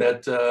showing you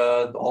that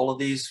all of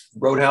these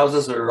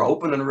roadhouses are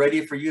open and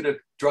ready for you to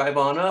drive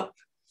on up.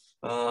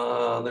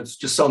 There's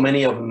just so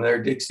many of them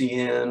there: Dixie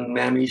Inn,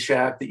 Mammy's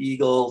Shack, the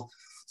Eagle.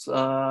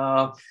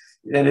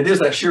 And it is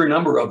that sheer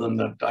number of them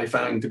that I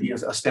found to be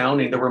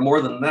astounding. There were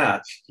more than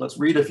that. Let's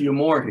read a few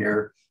more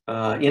here.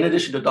 In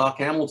addition to Doc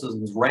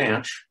Hamilton's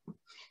ranch,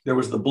 There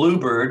was the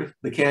Bluebird,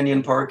 the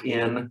Canyon Park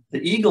Inn,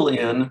 the Eagle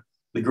Inn,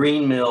 the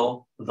Green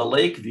Mill, the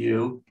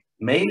Lakeview,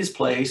 Mays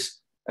Place,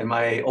 and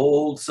my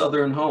old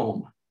southern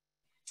home.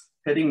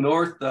 Heading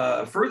north,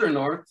 further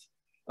north,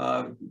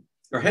 or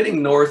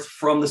heading north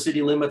from the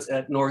city limits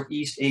at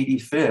Northeast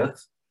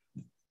 85th.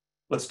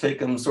 Let's take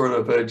them sort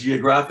of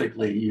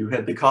geographically. You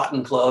had the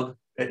Cotton Club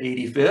at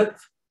 85th.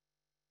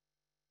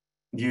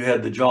 You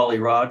had the Jolly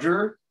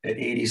Roger at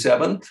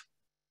 87th.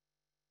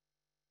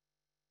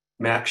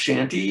 Mac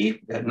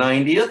Shanty at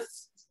 90th.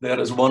 That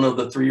is one of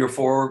the 3 or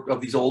 4 of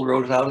these old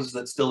roadhouses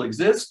that still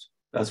exist.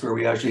 That's where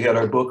we actually had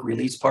our book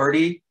release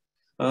party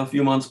a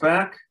few months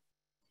back.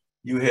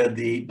 You had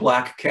the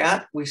Black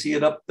Cat, we see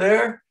it up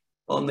there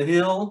on the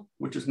hill,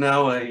 which is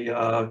now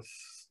a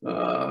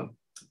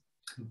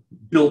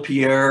Bill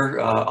Pierre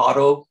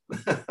auto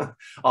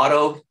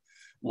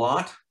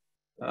lot.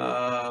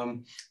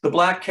 The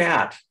Black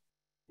Cat,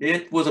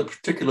 it was a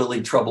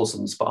particularly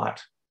troublesome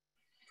spot.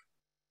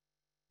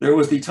 There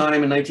was the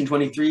time in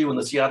 1923 when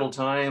the Seattle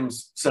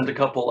Times sent a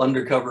couple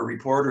undercover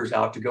reporters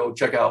out to go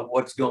check out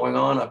what's going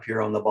on up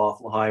here on the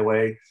Bothell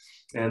Highway.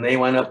 And they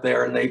went up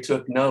there and they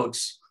took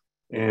notes.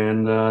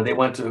 And they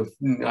went to,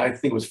 I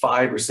think it was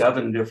 5 or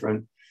 7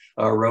 different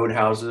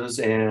roadhouses.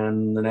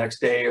 And the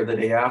next day or the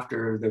day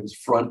after, there was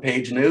front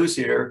page news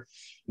here.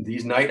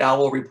 These night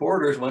owl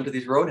reporters went to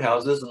these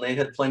roadhouses and they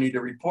had plenty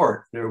to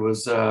report. There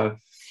was,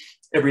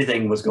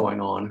 everything was going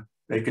on.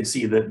 They could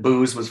see that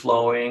booze was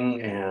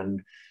flowing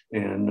and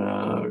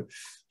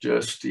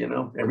just, you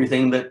know,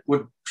 everything that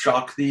would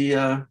shock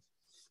the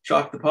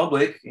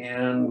public.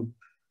 And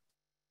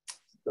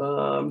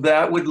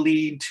that would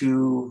lead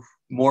to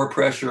more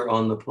pressure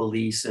on the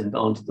police and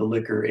onto the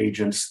liquor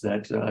agents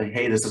that,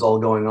 hey, this is all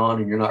going on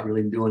and you're not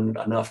really doing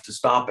enough to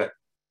stop it.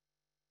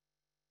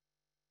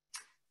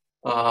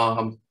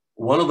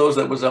 One of those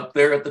that was up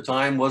there at the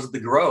time was the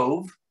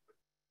Grove.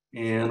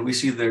 And we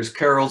see there's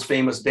Carol's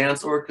Famous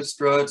Dance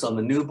Orchestra. It's on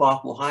the New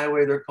Bothell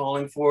Highway, they're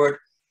calling for it.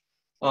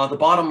 The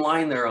bottom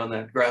line there on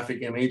that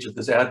graphic image of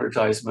this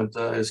advertisement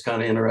is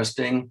kind of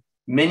interesting.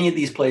 Many of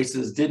these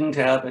places didn't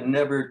have and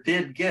never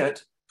did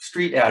get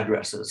street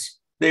addresses.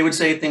 They would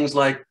say things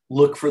like,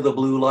 look for the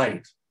blue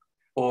light,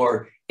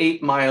 or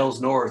 8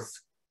 miles north,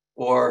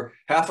 or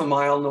half a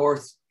mile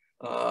north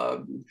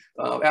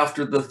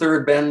after the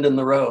third bend in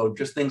the road,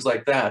 just things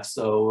like that.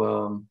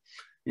 So,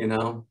 you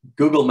know,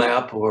 Google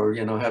Map or,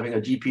 you know, having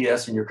a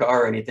GPS in your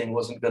car or anything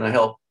wasn't going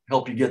to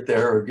help you get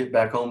there or get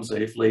back home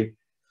safely.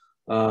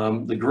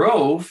 The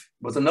Grove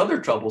was another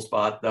trouble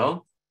spot,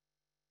 though.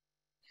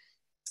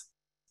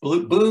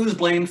 Booze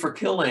blamed for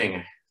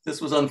killing. This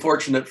was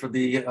unfortunate for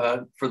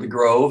the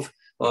Grove.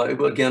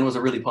 It again was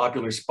a really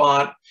popular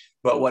spot.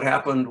 But what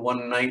happened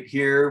one night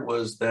here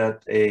was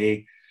that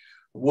a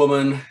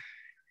woman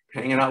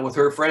hanging out with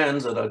her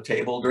friends at a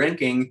table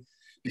drinking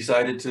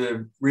decided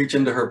to reach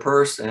into her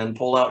purse and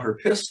pull out her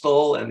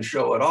pistol and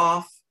show it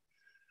off.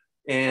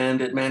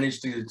 And it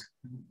managed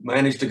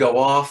to go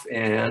off,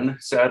 and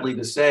sadly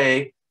to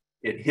say,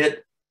 it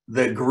hit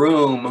the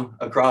groom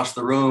across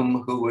the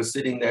room who was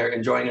sitting there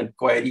enjoying a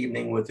quiet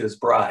evening with his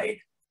bride.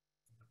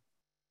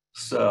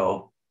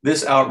 So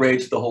this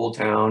outraged the whole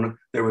town.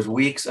 There was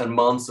weeks and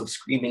months of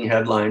screaming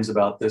headlines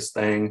about this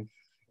thing,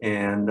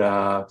 and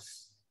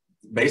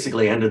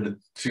basically ended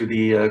to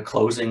the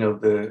closing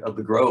of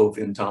the Grove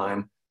in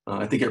time.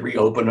 I think it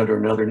reopened under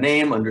another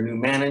name, under new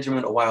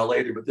management a while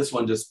later, but this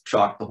one just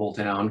shocked the whole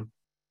town.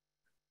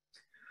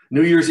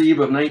 New Year's Eve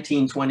of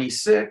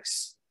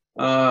 1926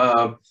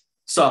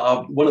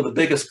 saw one of the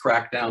biggest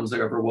crackdowns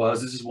there ever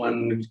was. This is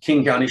when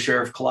King County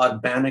Sheriff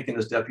Claude Bannock and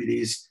his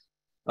deputies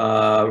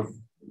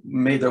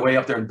made their way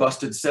up there and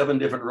busted 7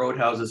 different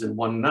roadhouses in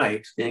one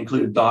night. They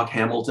included Doc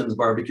Hamilton's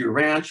Barbecue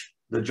Ranch,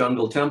 the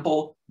Jungle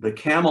Temple, the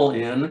Camel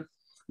Inn,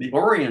 the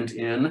Orient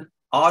Inn,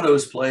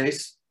 Otto's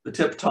Place, the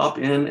Tip Top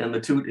Inn, and the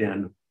Toot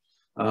Inn.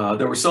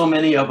 There were so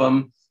many of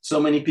them, so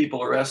many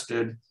people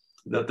arrested,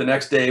 that the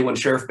next day when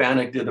Sheriff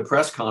Bannock did a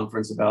press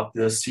conference about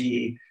this,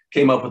 he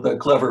came up with a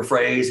clever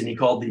phrase and he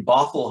called the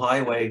Bothell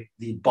Highway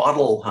the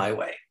Bottle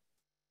Highway.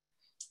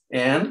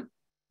 And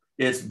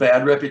its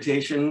bad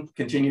reputation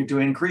continued to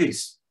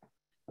increase.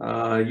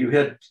 You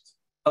had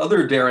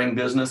other daring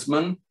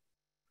businessmen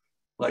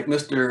like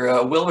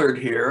Mr. Willard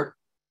here,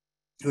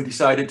 who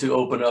decided to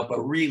open up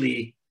a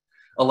really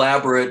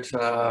elaborate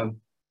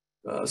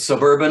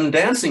suburban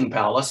dancing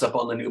palace up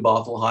on the New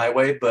Bothell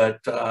Highway, but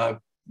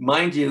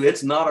mind you,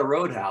 it's not a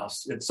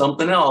roadhouse. It's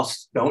something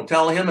else. Don't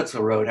tell him it's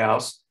a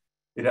roadhouse.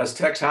 It has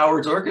Tex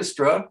Howard's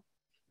orchestra.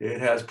 It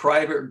has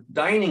private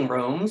dining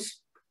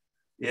rooms.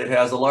 It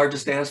has the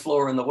largest dance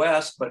floor in the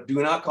West, but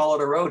do not call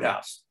it a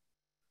roadhouse.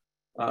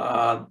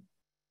 The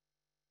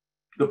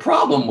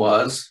problem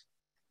was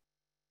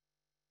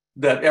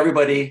that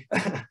everybody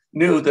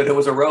knew that it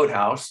was a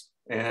roadhouse,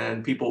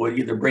 and people would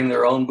either bring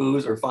their own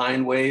booze or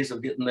find ways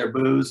of getting their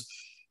booze.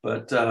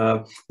 But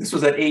this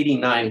was at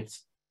 89th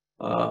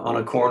on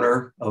a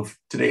corner of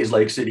today's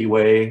Lake City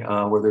Way,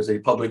 where there's a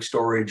public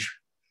storage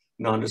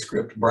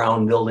nondescript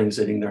brown building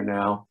sitting there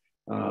now.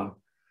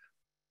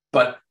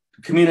 But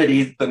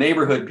community, the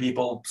neighborhood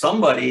people,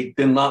 somebody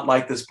did not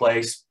like this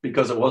place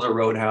because it was a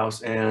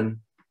roadhouse and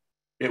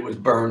it was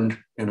burned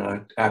in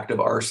an act of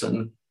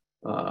arson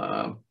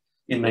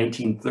in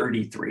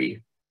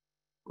 1933,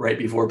 right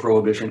before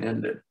Prohibition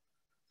ended.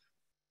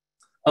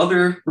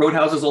 Other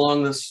roadhouses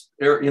along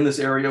in this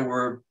area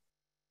were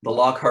the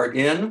Lockhart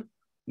Inn,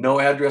 no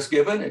address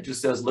given. It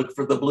just says, look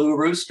for the Blue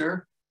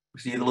Rooster.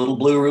 See the little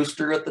blue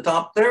rooster at the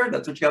top there?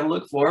 That's what you got to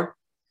look for.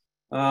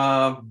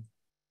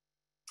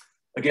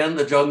 Again,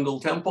 the Jungle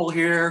Temple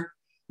here,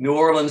 New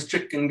Orleans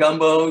Chicken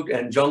Gumbo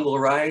and Jungle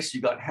Rice.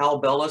 You got Hal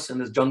Bellis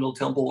and his Jungle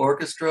Temple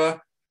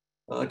Orchestra,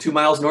 2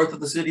 miles north of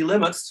the city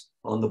limits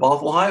on the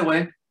Bothell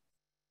Highway.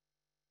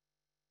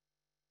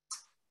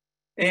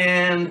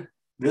 And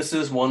this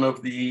is one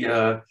of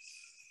the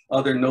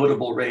other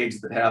notable raids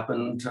that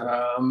happened.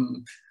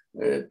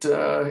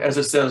 As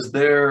it says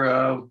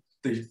there,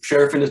 the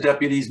sheriff and his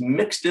deputies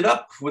mixed it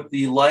up with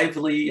the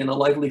in a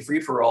lively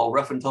free-for-all,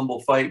 rough and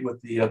tumble fight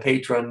with the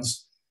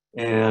patrons.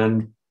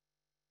 And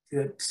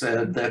it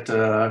said that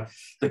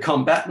the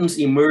combatants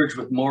emerged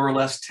with more or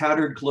less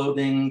tattered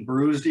clothing,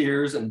 bruised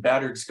ears, and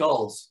battered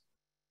skulls.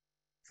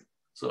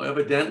 So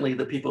evidently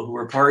the people who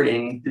were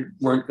partying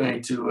weren't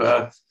going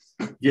to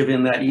give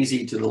in that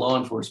easy to the law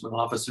enforcement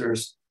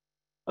officers.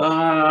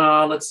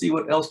 Let's see,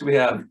 what else do we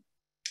have?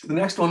 The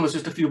next one was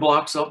just a few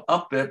blocks up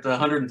at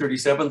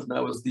 137th, and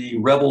that was the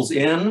Rebels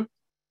Inn.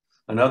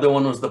 Another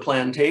one was the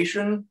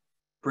Plantation,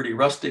 pretty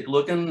rustic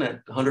looking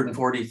at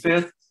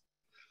 145th.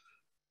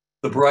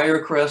 The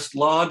Briarcrest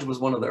Lodge was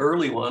one of the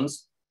early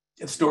ones.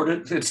 It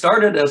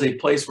started as a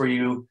place where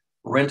you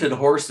rented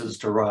horses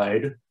to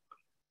ride,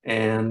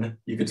 and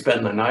you could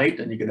spend the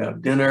night and you could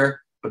have dinner,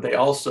 but they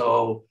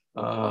also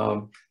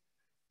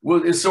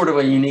is sort of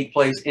a unique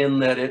place in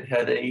that it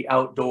had an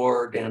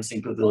outdoor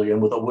dancing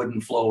pavilion with a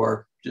wooden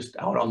floor just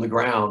out on the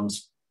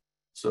grounds.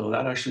 So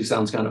that actually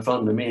sounds kind of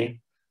fun to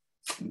me.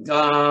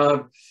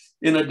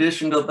 In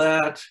addition to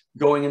that,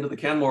 going into the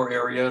Kenmore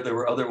area, there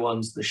were other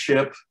ones, the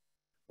Ship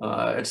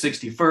at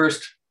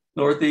 61st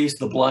Northeast,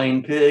 the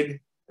Blind Pig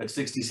at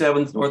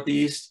 67th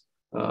Northeast,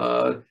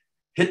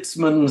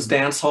 Hitzman's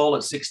Dance Hall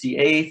at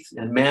 68th,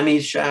 and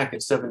Mammy's Shack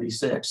at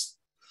 76th.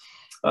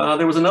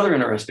 There was another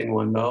interesting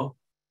one though,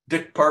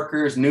 Dick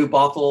Parker's New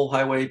Bothell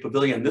Highway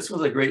Pavilion. This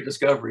was a great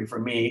discovery for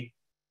me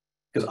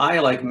because I,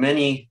 like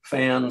many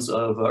fans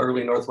of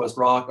early Northwest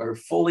rock, are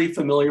fully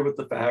familiar with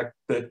the fact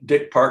that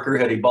Dick Parker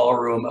had a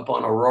ballroom up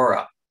on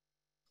Aurora.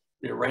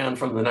 It ran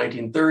from the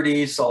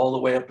 1930s all the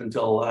way up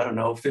until, I don't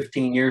know,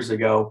 15 years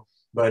ago,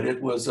 but it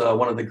was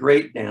one of the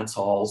great dance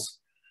halls.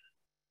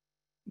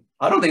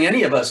 I don't think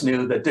any of us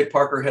knew that Dick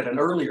Parker had an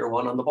earlier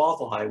one on the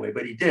Bothell Highway,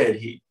 but he did.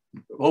 He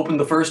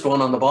opened the first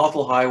one on the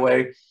Bothell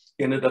Highway,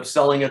 ended up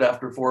selling it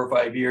after 4 or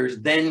 5 years.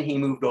 Then he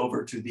moved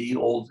over to the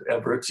old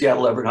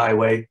Seattle Everett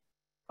Highway,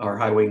 or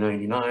Highway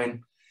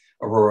 99,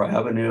 Aurora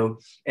Avenue,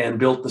 and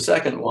built the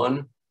second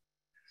one.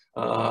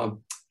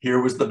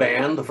 Here was the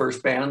band, the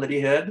first band that he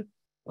had.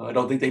 I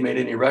don't think they made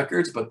any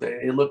records, but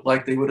they looked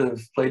like they would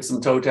have played some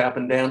toe tap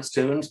and dance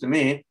tunes to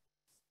me.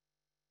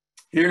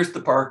 Here's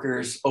the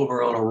Parkers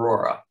over on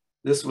Aurora.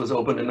 This was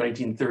opened in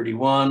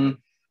 1931.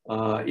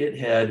 It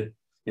had,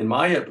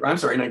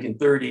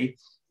 1930.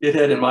 It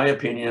had, in my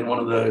opinion, one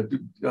of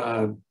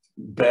the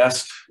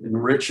best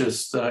and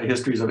richest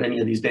histories of any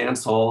of these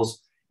dance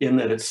halls, in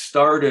that it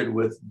started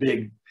with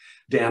big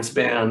dance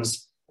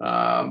bands,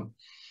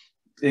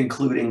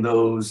 including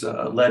those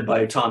led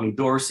by Tommy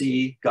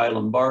Dorsey, Guy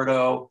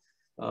Lombardo,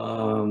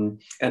 and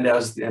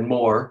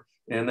more.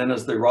 And then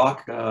as the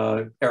rock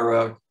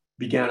era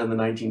began in the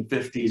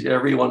 1950s,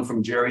 everyone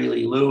from Jerry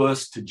Lee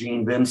Lewis to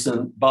Gene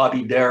Vincent,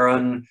 Bobby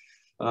Darin,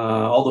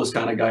 all those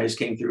kind of guys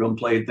came through and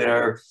played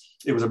there.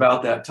 It was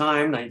about that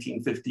time,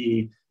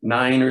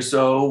 1959 or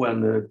so,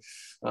 when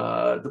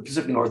the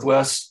Pacific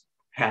Northwest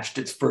hatched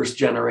its first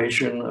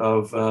generation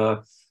of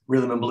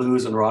rhythm and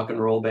blues and rock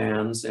and roll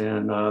bands.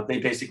 And they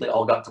basically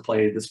all got to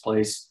play this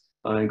place,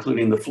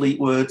 including the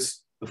Fleetwoods,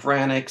 the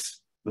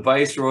Frantics, the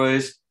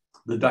Viceroys,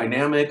 the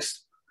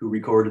Dynamics, who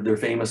recorded their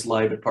famous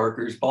Live at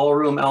Parker's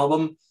Ballroom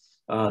album.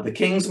 The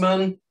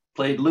Kingsmen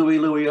played Louie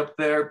Louie up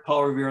there.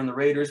 Paul Revere and the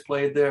Raiders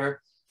played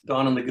there.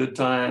 Dawn and the Good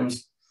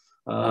Times.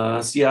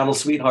 Seattle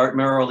Sweetheart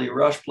Merrily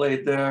Rush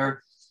played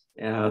there.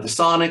 The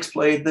Sonics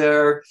played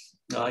there.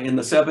 In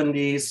the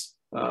 70s,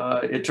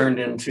 it turned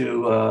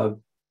into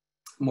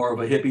more of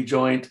a hippie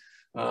joint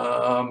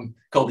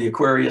called the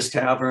Aquarius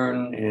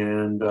Tavern,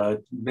 and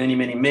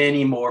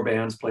many more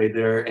bands played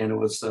there. And it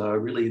was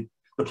really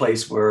the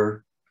place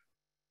where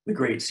the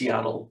great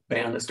Seattle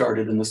band that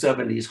started in the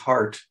 70s,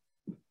 Heart,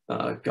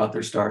 got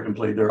their start and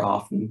played there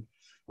often.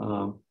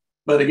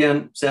 But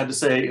again, sad to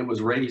say, it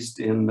was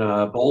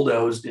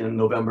bulldozed in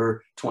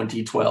November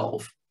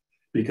 2012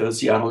 because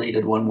Seattle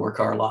needed one more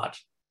car lot.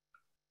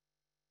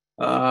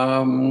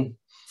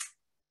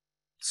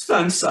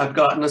 Since I've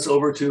gotten us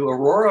over to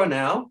Aurora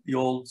now, the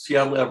old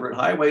Seattle Everett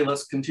Highway,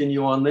 let's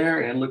continue on there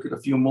and look at a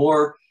few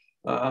more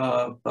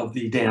of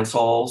the dance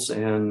halls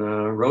and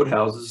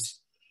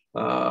roadhouses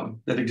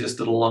that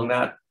existed along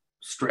that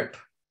strip.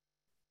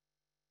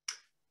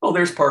 Oh,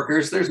 there's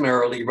Parker's, there's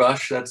Merrily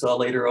Rush. That's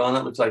later on.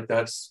 That looks like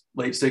that's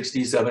late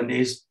 60s,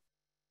 70s.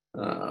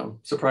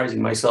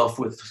 Surprising myself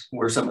with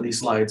where some of these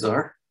slides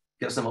are.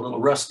 Guess I'm a little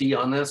rusty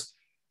on this.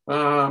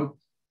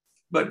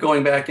 But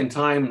going back in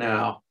time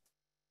now,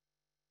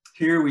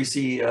 here we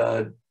see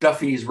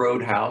Duffy's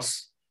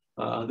Roadhouse.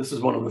 This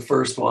is one of the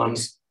first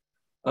ones.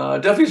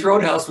 Duffy's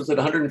Roadhouse was at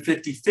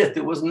 155th.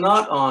 It was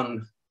not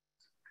on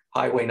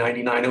Highway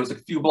 99. It was a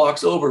few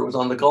blocks over. It was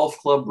on the Golf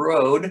Club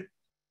Road.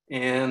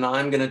 And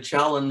I'm going to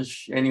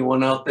challenge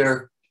anyone out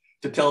there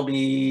to tell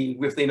me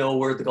if they know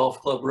where the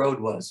Golf Club Road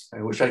was.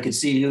 I wish I could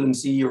see you and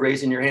see you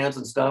raising your hands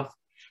and stuff,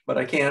 but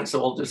I can't.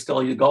 So I'll just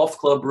tell you Golf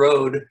Club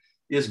Road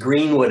is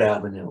Greenwood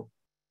Avenue.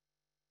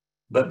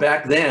 But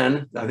back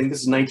then, I think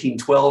this is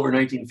 1912 or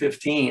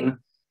 1915,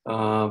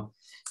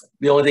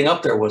 the only thing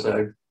up there was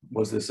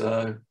this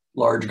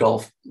large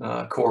golf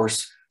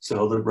course.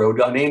 So the road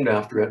got named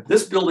after it.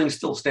 This building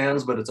still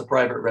stands, but it's a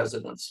private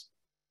residence.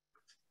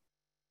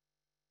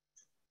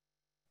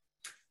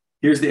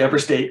 Here's the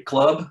Everstate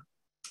Club.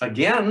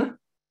 Again,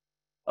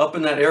 up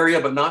in that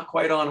area, but not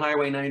quite on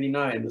Highway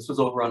 99. This was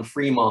over on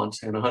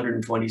Fremont and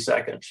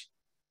 122nd.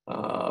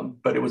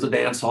 But it was a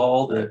dance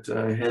hall that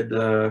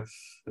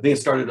I think it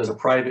started as a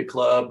private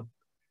club,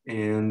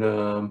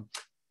 and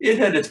it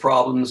had its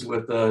problems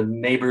with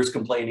neighbors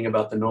complaining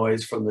about the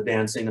noise from the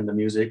dancing and the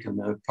music and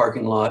the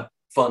parking lot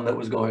fun that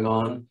was going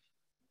on.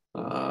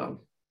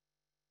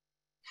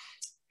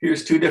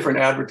 Here's two different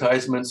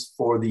advertisements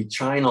for the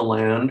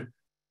Chinaland,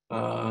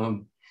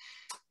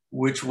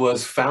 which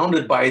was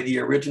founded by the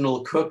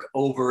original cook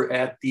over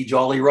at the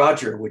Jolly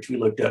Roger, which we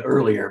looked at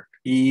earlier.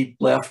 He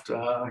left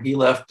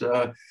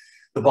the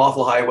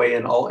Bothell Highway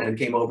and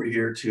came over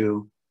here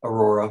to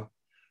Aurora.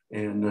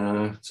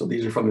 And so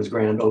these are from his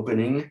grand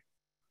opening.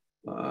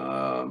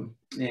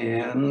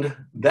 And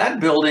that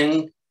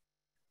building,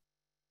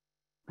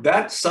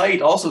 that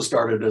site also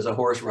started as a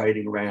horse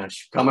riding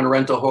ranch. Come and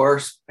rent a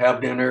horse,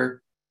 have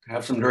dinner,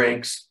 have some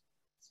drinks,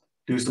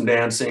 do some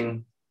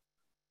dancing,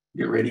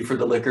 get ready for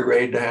the liquor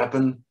raid to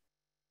happen.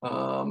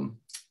 And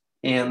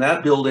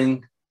that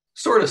building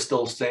sort of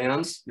still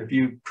stands. If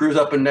you cruise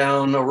up and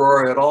down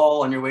Aurora at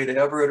all on your way to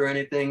Everett or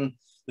anything,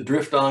 the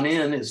Drift On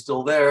In is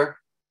still there.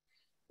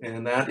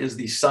 And that is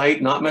the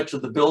site. Not much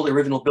of the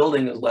original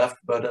building is left,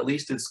 but at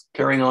least it's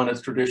carrying on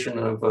its tradition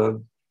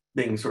of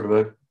being sort of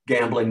a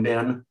gambling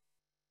den.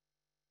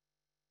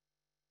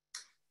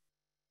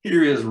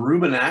 Here is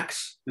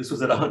Rubinak's. This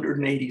was at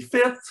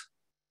 185th.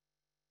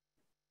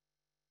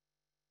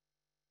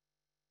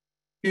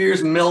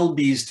 Here's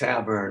Melby's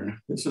Tavern.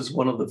 This is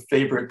one of the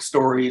favorite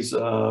stories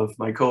of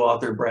my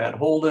co-author, Brad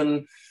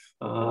Holden.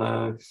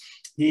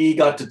 He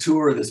got to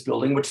tour this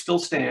building, which still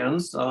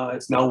stands.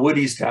 It's now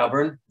Woody's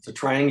Tavern. It's a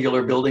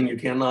triangular building you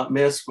cannot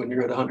miss when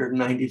you're at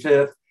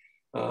 195th.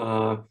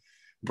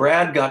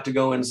 Brad got to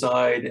go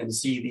inside and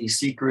see the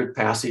secret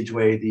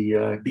passageway.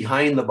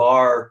 Behind the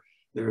bar,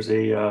 there's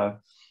a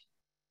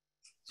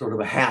sort of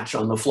a hatch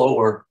on the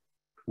floor,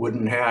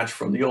 wooden hatch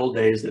from the old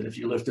days that if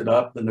you lift it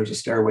up, then there's a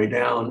stairway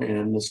down.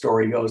 And the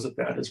story goes that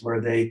that is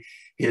where they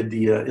hid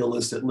the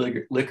illicit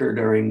liquor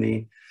during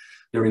the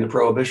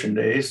Prohibition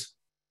days.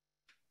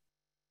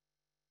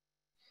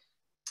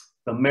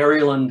 The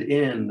Maryland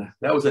Inn,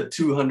 that was at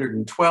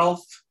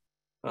 212th.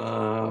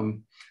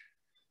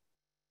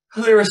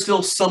 There is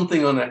still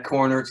something on that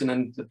corner. It's in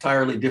an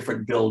entirely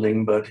different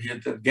building, but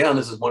again,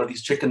 this is one of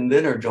these chicken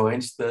dinner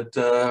joints that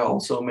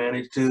also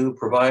managed to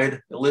provide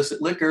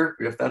illicit liquor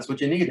if that's what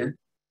you needed.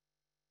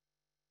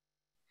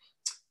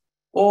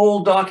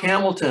 Old Doc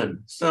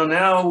Hamilton. So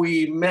now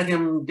we met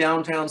him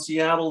downtown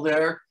Seattle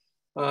there,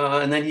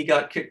 and then he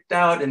got kicked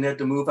out and had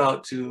to move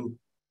out to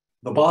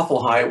the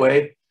Bothell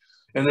Highway.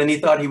 And then he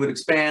thought he would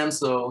expand,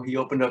 so he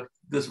opened up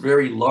this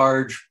very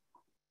large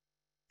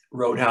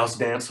roadhouse,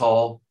 dance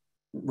hall,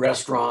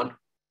 restaurant,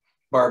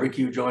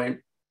 barbecue joint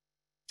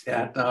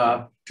at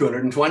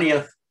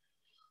 220th.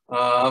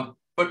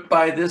 But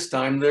by this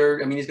time,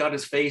 he's got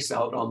his face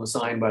out on the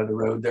sign by the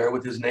road there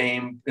with his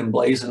name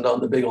emblazoned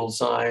on the big old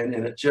sign,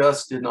 and it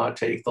just did not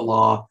take the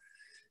law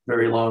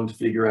very long to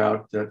figure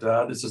out that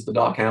this is the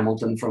Doc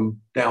Hamilton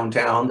from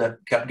downtown that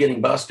kept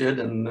getting busted,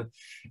 and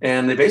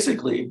they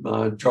basically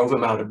drove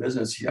him out of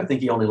business. I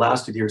think he only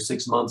lasted here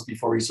 6 months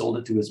before he sold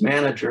it to his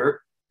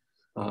manager,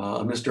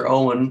 Mr.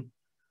 Owen,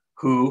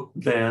 who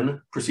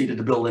then proceeded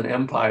to build an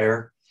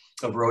empire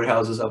of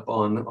roadhouses up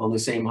on the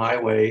same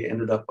highway,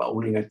 ended up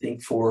owning, I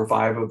think, 4 or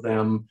 5 of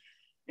them.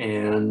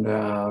 And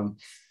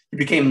he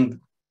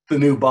became the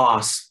new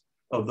boss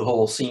of the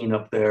whole scene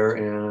up there.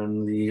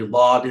 And the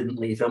law didn't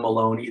leave him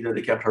alone either.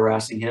 They kept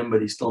harassing him,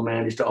 but he still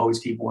managed to always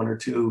keep 1 or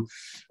 2.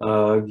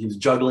 He was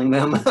juggling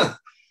them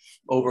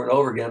over and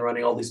over again,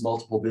 running all these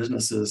multiple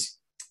businesses.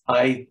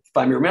 If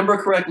I remember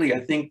correctly,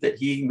 I think that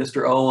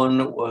Mr.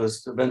 Owen,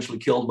 was eventually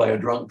killed by a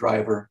drunk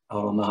driver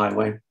out on the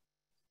highway.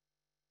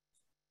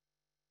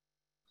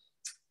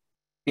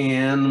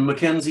 And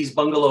Mackenzie's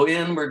Bungalow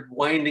Inn, we're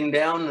winding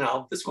down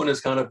now. This one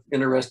is kind of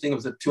interesting. It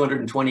was at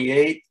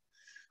 228.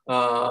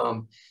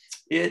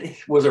 It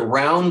was a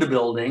round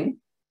building.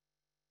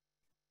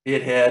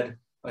 It had,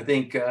 I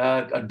think,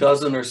 a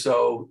dozen or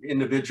so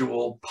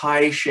individual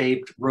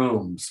pie-shaped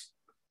rooms.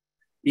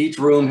 Each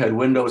room had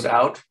windows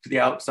out to the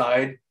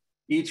outside.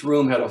 Each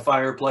room had a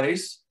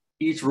fireplace.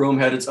 Each room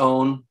had its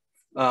own,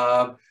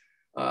 the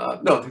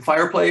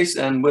fireplace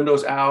and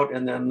windows out,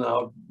 and then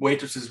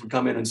waitresses would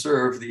come in and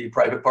serve the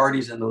private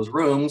parties in those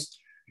rooms.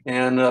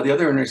 And the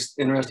other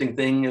interesting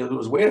thing, it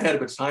was way ahead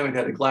of its time. It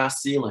had a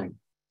glass ceiling,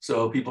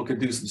 so people could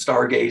do some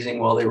stargazing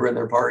while they were in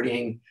there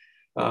partying.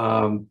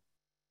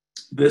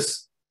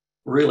 This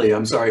really,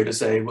 I'm sorry to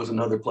say, was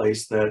another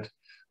place that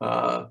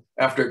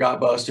after it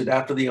got busted,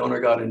 after the owner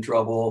got in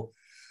trouble,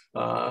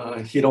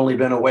 he'd only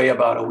been away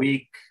about a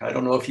week. I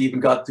don't know if he even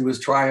got through his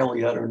trial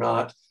yet or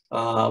not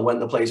when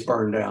the place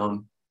burned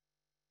down.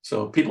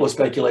 So people have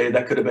speculated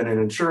that could have been an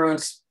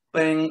insurance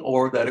thing,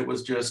 or that it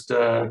was just,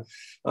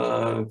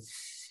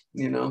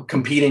 you know,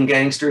 competing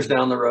gangsters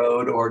down the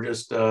road, or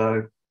just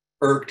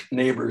irked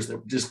neighbors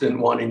that just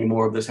didn't want any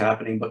more of this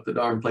happening, but the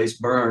darn place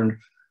burned.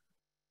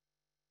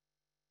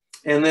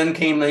 And then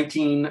came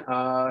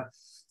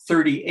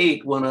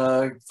 1938, when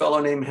a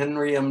fellow named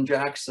Henry M.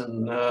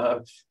 Jackson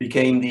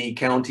became the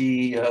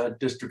county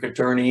district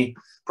attorney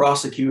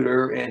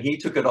prosecutor, and he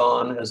took it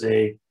on as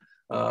a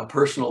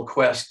personal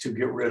quest to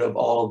get rid of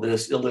all of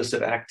this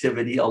illicit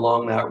activity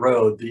along that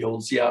road, the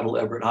old Seattle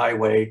Everett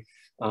Highway.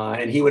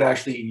 And he would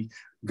actually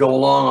go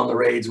along on the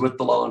raids with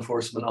the law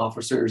enforcement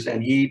officers,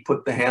 and he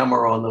put the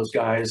hammer on those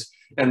guys.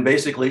 And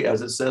basically,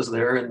 as it says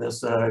there in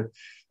this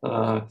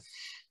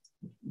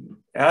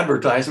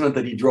advertisement,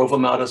 that he drove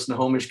them out of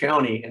Snohomish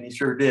County, and he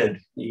sure did.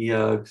 He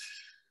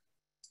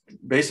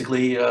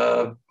basically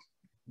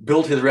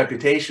built his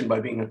reputation by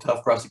being a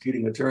tough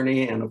prosecuting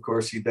attorney, and of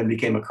course he then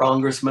became a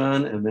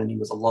congressman, and then he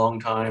was a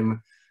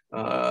longtime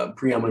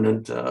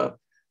preeminent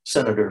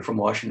senator from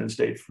Washington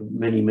State for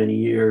many, many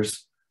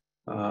years.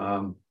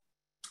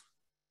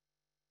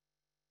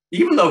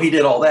 Even though he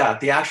did all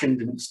that, the action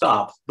didn't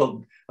stop,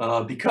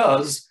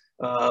 because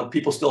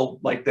people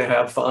still like to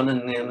have fun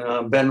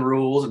and bend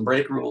rules and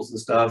break rules and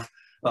stuff.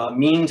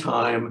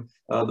 Meantime,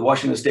 the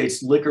Washington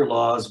State's liquor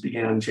laws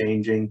began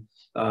changing.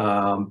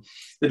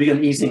 They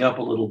began easing up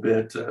a little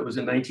bit. It was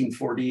in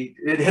 1940.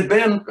 It had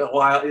been a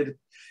while.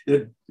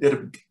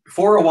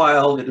 For a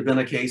while, it had been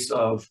a case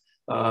of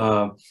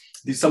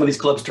some of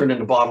these clubs turned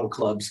into bottle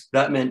clubs.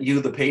 That meant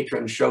you, the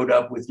patron, showed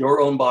up with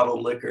your own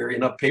bottled liquor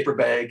in a paper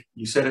bag.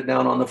 You set it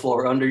down on the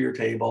floor under your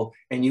table,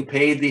 and you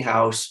paid the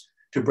house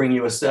to bring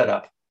you a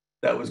setup.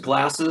 That was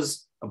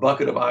glasses, a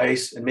bucket of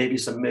ice, and maybe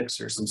some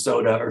mix or some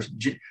soda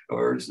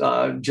or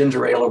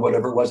ginger ale or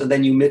whatever it was. And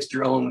then you mixed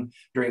your own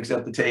drinks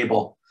at the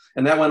table.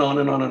 And that went on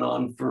and on and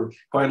on for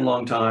quite a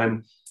long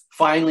time.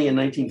 Finally, in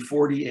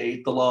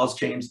 1948, the laws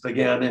changed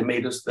again and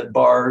made us that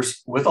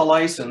bars with a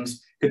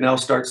license could now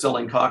start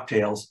selling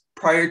cocktails.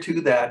 Prior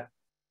to that,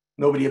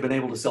 nobody had been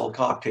able to sell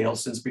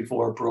cocktails since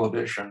before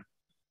Prohibition.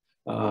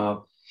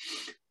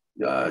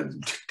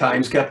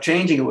 Times kept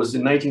changing. It was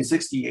in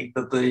 1968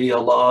 that the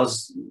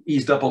laws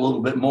eased up a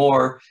little bit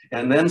more.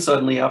 And then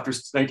suddenly after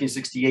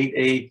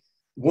 1968,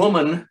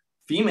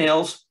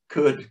 females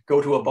could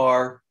go to a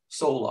bar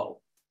solo.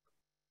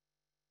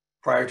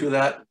 Prior to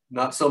that,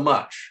 not so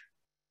much.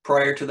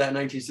 Prior to that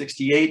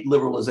 1968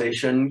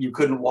 liberalization, you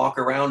couldn't walk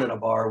around in a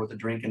bar with a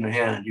drink in the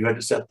hand. You had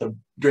to set the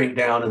drink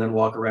down and then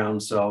walk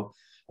around. So,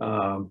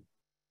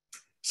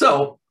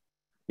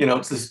 you know,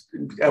 it's this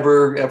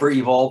ever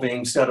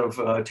evolving set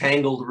of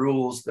tangled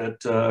rules that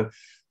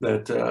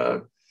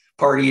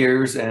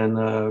partiers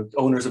and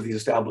owners of these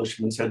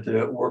establishments had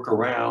to work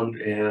around.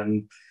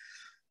 And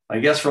I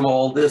guess from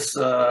all this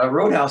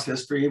roadhouse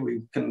history,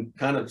 we can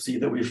kind of see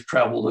that we've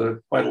traveled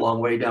quite a long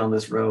way down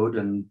this road,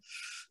 and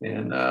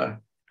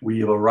we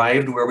have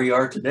arrived where we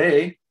are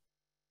today.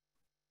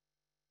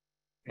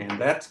 And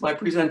that's my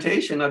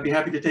presentation. I'd be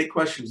happy to take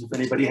questions if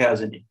anybody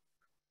has any.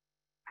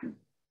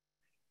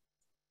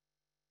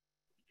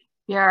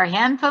 There are a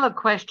handful of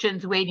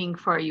questions waiting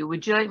for you.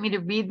 Would you like me to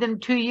read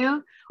them to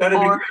you? That'd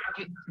be or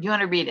great. do you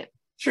want to read it?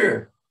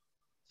 Sure.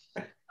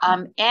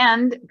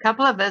 And a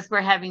couple of us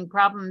were having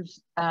problems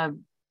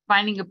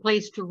finding a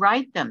place to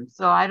write them.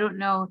 So I don't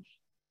know.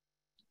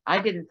 I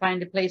didn't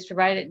find a place to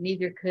write it,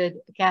 neither could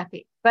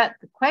Kathy. But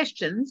the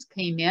questions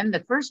came in.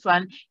 The first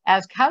one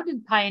asked, how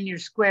did Pioneer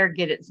Square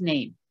get its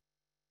name?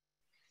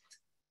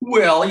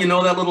 Well, you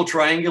know that little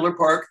triangular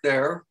park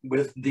there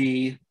with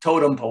the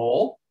totem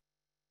pole?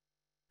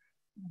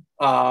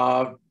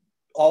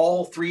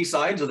 All three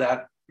sides of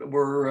that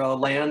were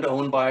land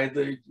owned by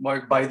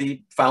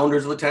the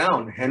founders of the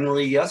town.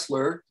 Henry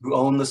Yesler, who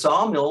owned the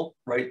sawmill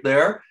right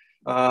there,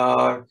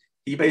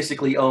 he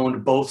basically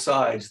owned both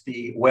sides,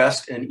 the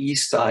west and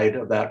east side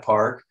of that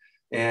park.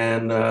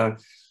 And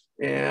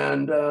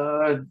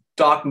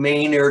Doc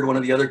Maynard, one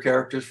of the other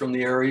characters from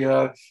the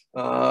area,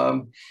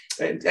 and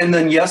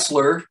then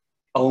Yesler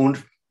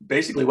owned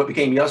basically what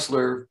became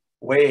Yesler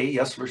Way,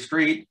 Yesler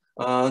Street,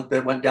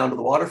 that went down to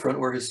the waterfront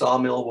where his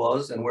sawmill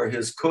was and where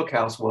his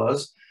cookhouse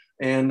was,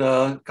 and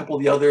a couple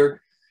of the other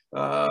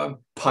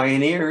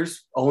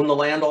pioneers owned the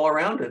land all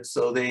around it.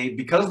 So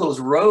because those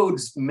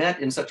roads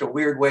met in such a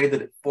weird way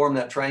that it formed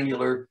that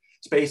triangular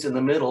space in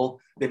the middle,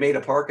 they made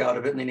a park out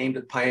of it and they named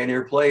it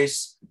Pioneer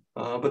Place.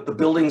 But the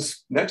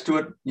buildings next to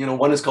it,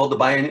 one is called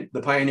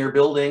the Pioneer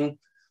Building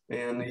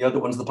and the other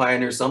one's the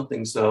Pioneer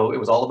something. So it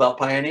was all about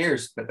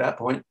pioneers at that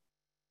point.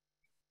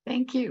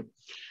 Thank you.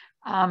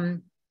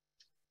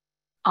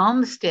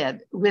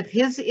 Olmsted, with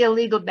his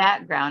illegal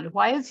background,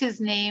 why is his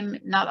name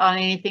not on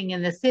anything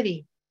in the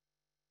city?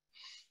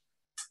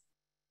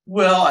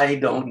 Well, I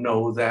don't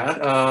know that.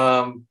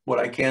 What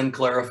I can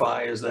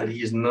clarify is that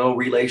he's no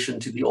relation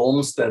to the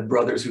Olmsted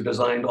brothers who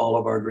designed all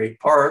of our great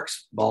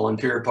parks,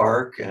 Volunteer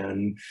Park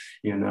and,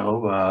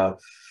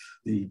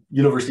 the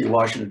University of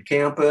Washington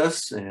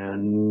campus,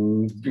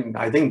 and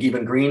I think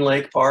even Green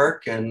Lake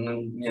Park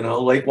and,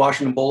 Lake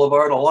Washington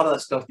Boulevard, a lot of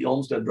that stuff, the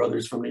Olmsted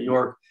brothers from New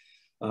York,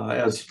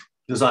 as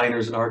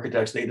designers and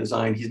architects, they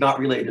designed. He's not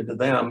related to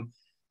them.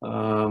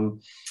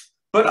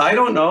 But I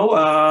don't know.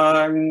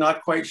 I'm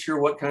not quite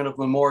sure what kind of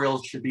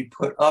memorials should be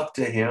put up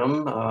to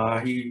him.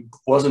 He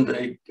wasn't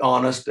an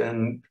honest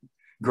and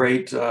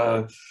great,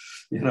 law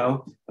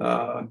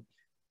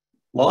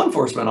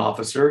enforcement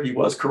officer. He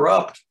was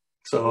corrupt.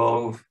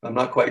 So I'm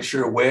not quite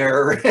sure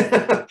where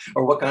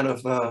or what kind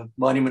of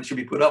monument should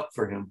be put up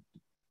for him.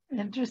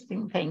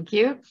 Interesting. Thank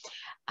you.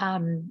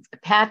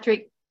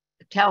 Patrick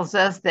tells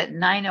us that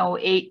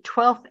 908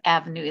 12th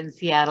Avenue in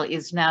Seattle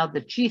is now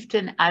the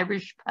Chieftain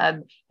Irish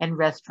Pub and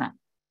Restaurant.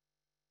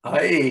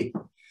 Hey,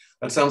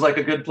 that sounds like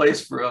a good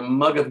place for a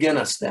mug of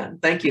Guinness then.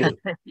 Thank you.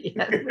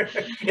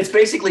 It's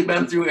basically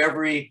been through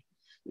every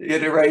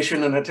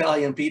iteration, an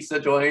Italian pizza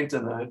joint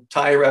and a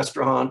Thai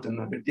restaurant and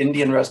an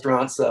Indian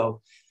restaurant.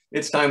 So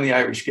it's time the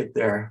Irish get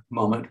their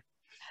moment.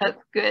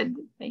 That's good.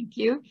 Thank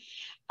you.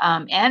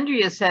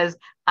 Andrea says,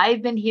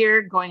 I've been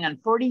here going on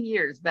 40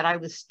 years, but I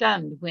was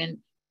stunned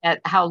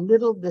at how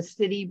little the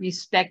city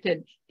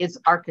respected its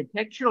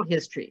architectural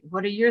history.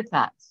 What are your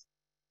thoughts?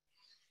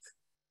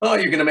 Oh,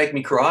 you're going to make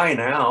me cry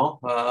now.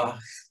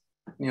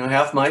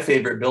 Half my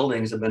favorite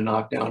buildings have been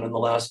knocked down in the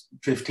last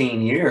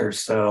 15 years.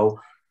 So,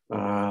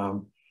 as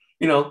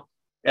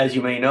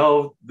you may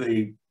know,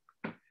 the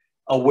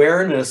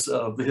awareness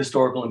of the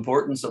historical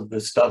importance of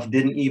this stuff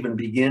didn't even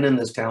begin in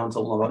this town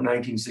until about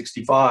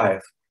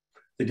 1965.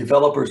 The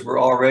developers were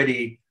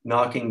already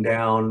knocking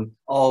down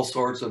all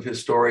sorts of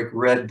historic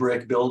red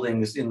brick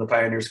buildings in the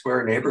Pioneer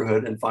Square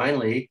neighborhood. And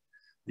finally,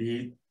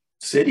 the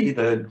city,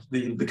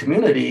 the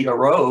community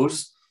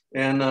arose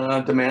and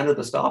demanded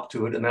a stop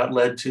to it. And that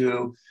led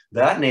to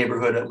that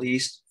neighborhood, at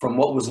least from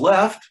what was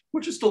left,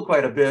 which is still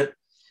quite a bit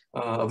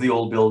of the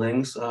old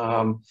buildings.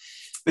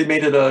 They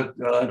made it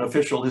an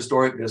official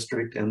historic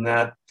district, and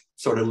that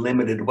sort of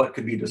limited what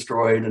could be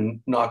destroyed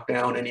and knocked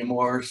down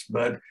anymore.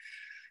 But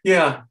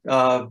yeah,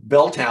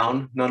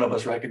 Belltown, none of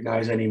us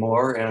recognize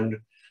anymore. And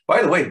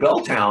by the way,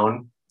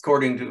 Belltown,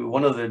 according to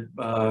one of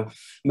the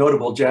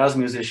notable jazz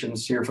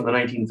musicians here from the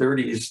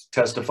 1930s,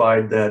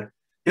 testified that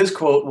his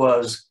quote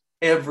was,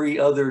 "Every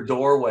other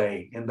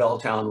doorway in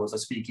Belltown was a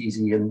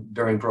speakeasy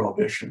during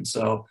Prohibition."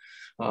 So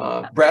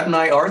Brad and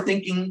I are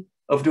thinking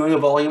of doing a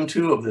volume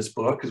 2 of this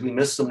book because we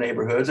missed some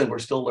neighborhoods and we're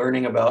still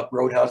learning about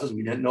roadhouses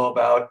we didn't know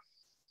about.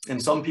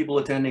 And some people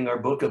attending our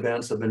book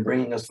events have been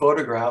bringing us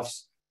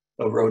photographs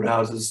of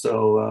roadhouses.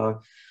 So,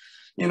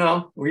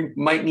 we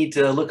might need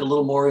to look a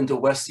little more into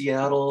West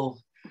Seattle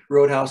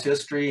roadhouse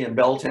history and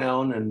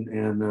Belltown,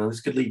 and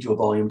this could lead to a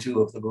volume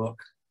 2 of the book.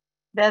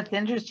 That's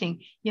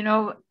interesting.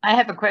 I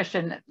have a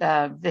question.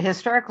 The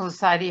Historical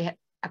Society,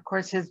 of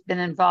course, has been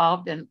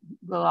involved and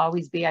will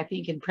always be, I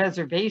think, in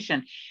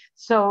preservation.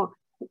 So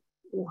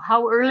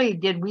how early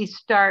did we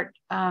start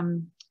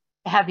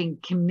having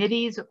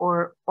committees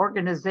or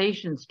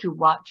organizations to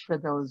watch for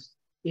those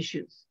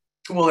issues?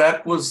 Well,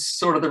 that was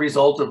sort of the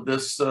result of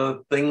this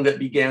thing that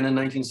began in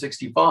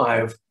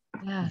 1965.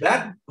 Yeah.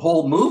 That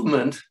whole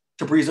movement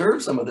to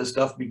preserve some of this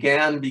stuff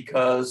began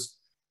because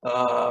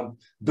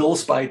Bill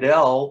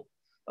Spidell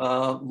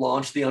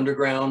launched the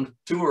underground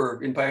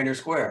tour in Pioneer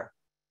Square.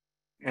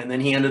 And then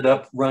he ended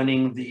up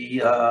running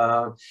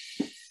the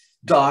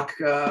Doc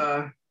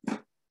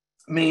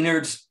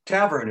Maynard's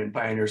Tavern in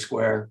Pioneer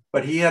Square.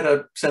 But he had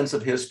a sense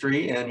of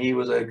history and he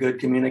was a good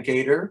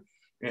communicator.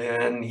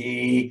 And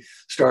he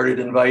started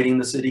inviting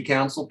the city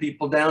council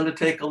people down to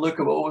take a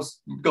look at what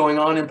was going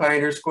on in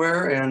Pioneer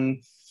Square,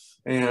 and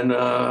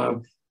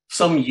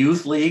some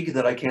youth league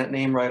that I can't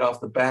name right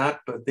off the bat,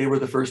 but they were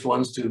the first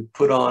ones to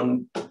put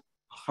on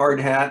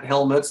hard hat,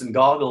 helmets, and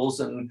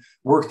goggles and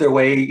work their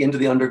way into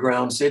the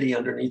underground city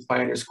underneath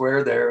Pioneer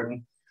Square there,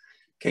 and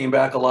came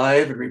back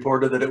alive and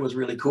reported that it was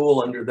really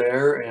cool under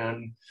there.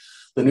 And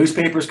the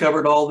newspapers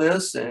covered all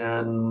this,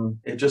 and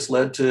it just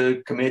led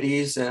to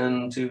committees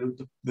and to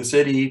the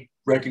city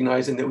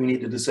recognizing that we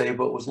needed to save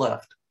what was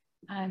left.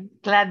 I'm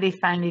glad they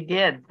finally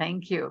did.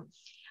 Thank you.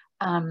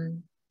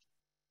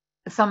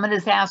 Someone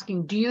is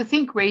asking, do you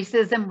think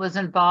racism was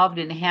involved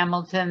in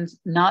Hamilton's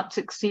not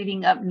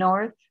succeeding up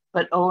north,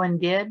 but Owen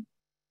did?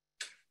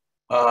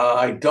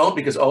 I don't,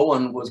 because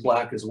Owen was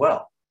Black as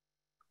well.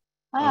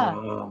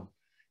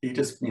 He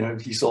just,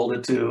 he sold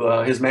it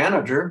to his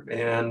manager,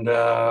 and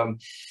the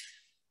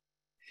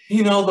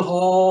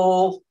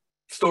whole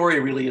story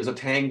really is a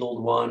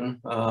tangled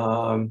one.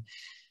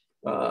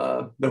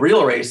 The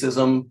real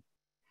racism,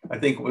 I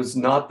think, was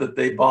not that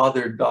they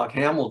bothered Doc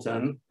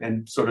Hamilton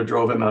and sort of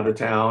drove him out of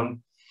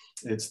town.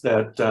 It's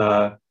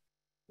that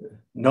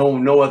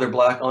no other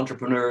Black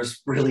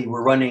entrepreneurs really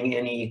were running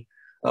any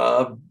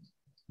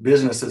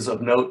businesses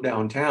of note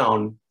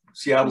downtown.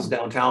 Seattle's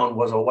downtown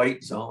was a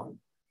white zone.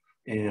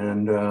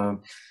 And,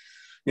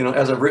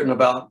 as I've written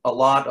a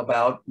lot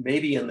about,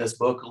 maybe in this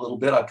book a little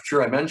bit, I'm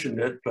sure I mentioned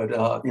it, but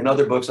in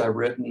other books I've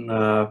written,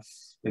 and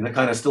it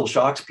kind of still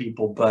shocks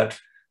people, but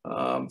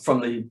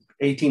from the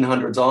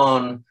 1800s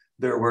on,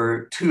 there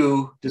were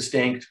two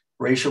distinct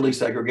racially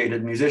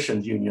segregated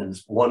musicians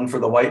unions, one for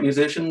the white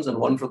musicians and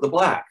one for the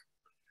Black.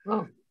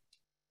 Oh.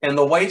 And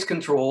the whites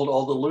controlled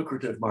all the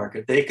lucrative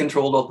market. They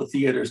controlled all the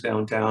theaters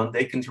downtown.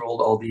 They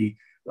controlled all the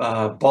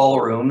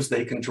ballrooms.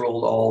 They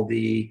controlled all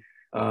the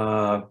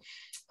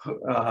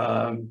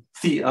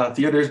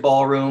theaters,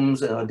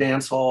 ballrooms,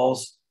 dance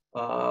halls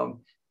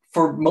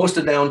for most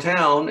of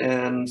downtown.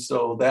 And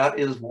so that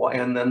is why,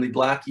 and then the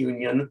Black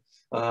Union,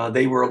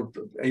 they were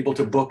able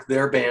to book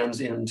their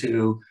bands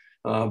into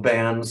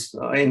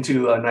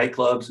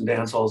nightclubs and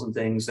dance halls and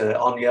things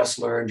on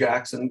Yesler and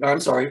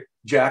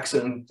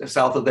Jackson,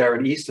 south of there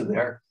and east of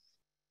there,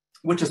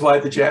 which is why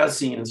the jazz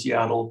scene in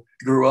Seattle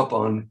grew up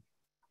on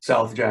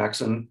South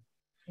Jackson.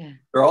 Yeah.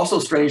 There also,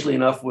 strangely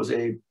enough, was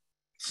a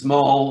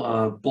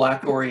small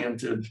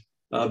Black-oriented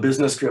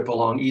business strip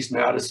along East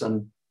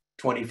Madison,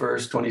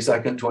 21st,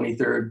 22nd,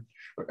 23rd,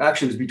 or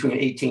actually it was between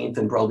 18th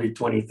and probably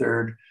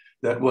 23rd.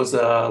 That was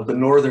the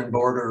northern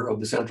border of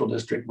the Central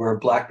District, where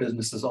Black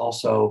businesses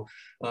also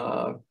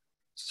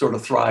sort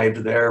of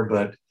thrived there.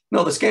 But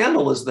no, the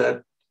scandal is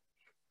that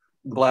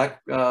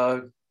Black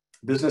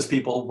business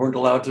people weren't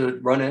allowed to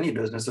run any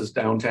businesses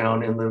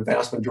downtown in the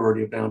vast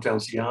majority of downtown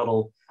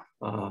Seattle.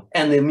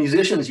 And the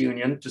musicians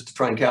union, just to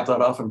try and cap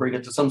that off and bring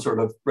it to some sort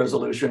of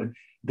resolution,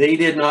 they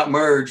did not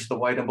merge. The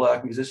white and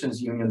Black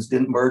musicians unions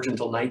didn't merge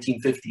until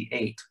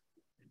 1958.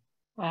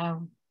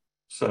 Wow.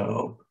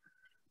 So.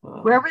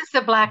 Where was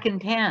the Black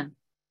and Tan?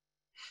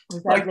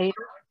 Was that later?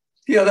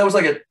 Yeah, that was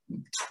like at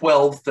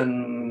 12th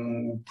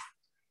and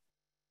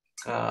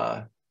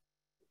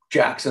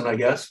Jackson, I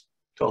guess.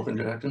 12th and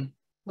Jackson.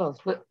 Well,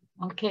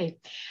 okay.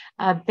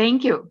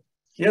 Thank you.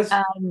 Yes.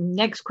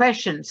 Next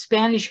question.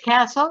 Spanish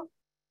Castle?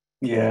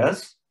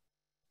 Yes.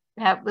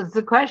 That was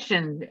the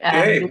question.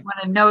 Okay. They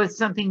want to know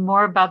something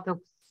more about the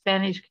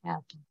Spanish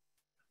Castle.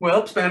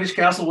 Well, Spanish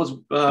Castle was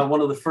one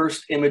of the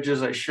first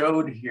images I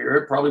showed here.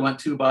 It probably went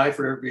too by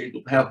for everybody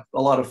to have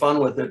a lot of fun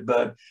with it,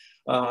 but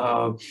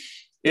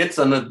it's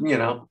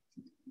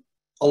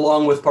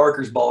along with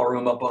Parker's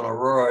Ballroom up on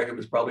Aurora, it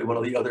was probably one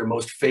of the other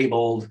most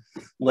fabled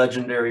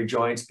legendary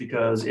joints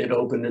because it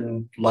opened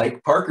in,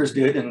 like Parker's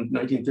did, in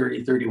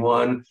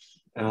 1930-31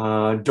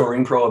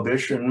 during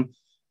Prohibition.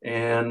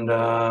 And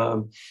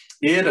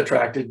it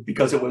attracted,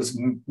 because it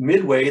was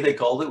midway, they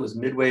called it, was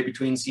midway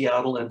between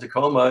Seattle and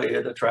Tacoma.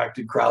 It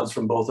attracted crowds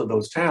from both of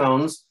those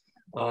towns.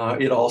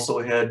 It also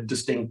had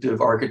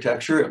distinctive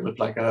architecture. It looked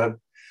like a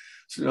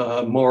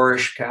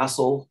Moorish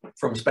castle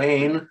from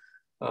Spain.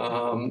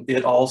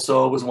 It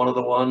also was one of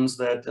the ones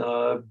that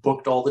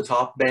booked all the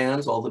top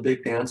bands, all the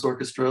big dance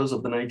orchestras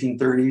of the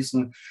 1930s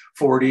and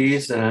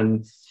 40s.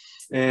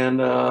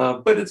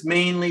 But it's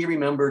mainly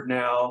remembered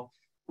now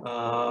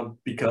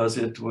because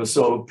it was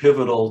so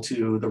pivotal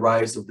to the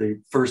rise of the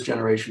first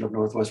generation of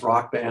Northwest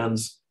rock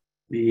bands.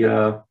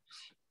 The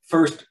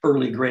first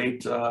early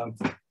great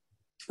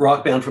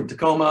rock band from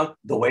Tacoma,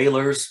 the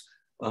Wailers,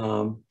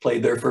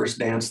 played their first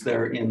dance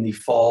there in the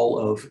fall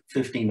of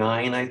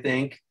 '59, I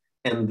think.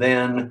 And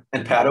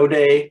Pat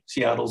O'Day,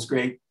 Seattle's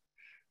great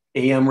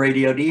AM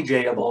radio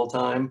DJ of all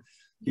time,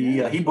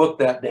 he booked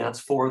that dance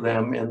for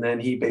them, and then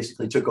he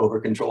basically took over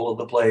control of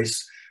the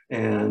place.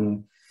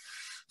 And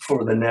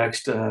for the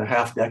next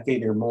half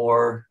decade or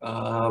more,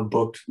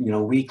 booked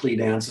weekly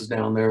dances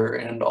down there,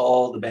 and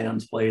all the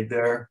bands played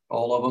there,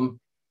 all of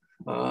them,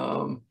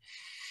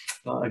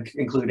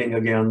 including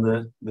again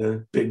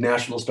the big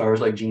national stars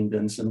like Gene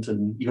Vincent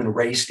and even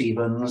Ray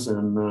Stevens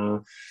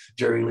and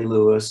Jerry Lee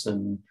Lewis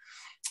and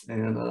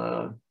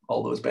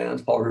all those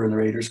bands, Paul Revere and the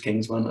Raiders,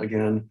 Kingsman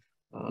again.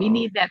 We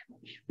need that.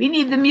 We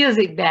need the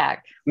music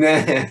back.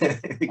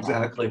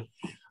 Exactly.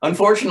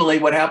 Unfortunately,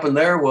 what happened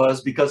there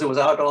was, because it was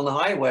out on the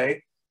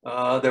highway,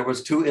 there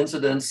was two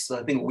incidents,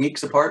 I think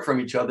weeks apart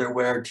from each other,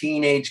 where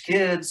teenage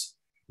kids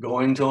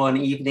going to an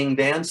evening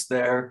dance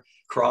there,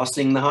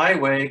 crossing the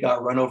highway,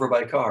 got run over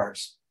by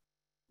cars.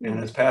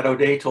 And as Pat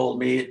O'Day told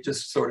me, it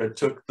just sort of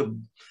took the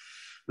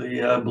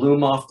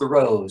bloom off the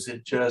rose.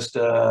 It just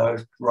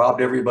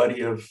robbed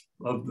everybody of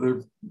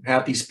the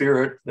happy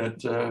spirit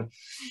that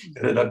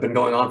had been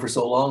going on for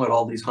so long at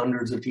all these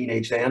hundreds of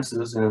teenage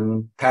dances.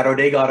 And Pat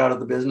O'Day got out of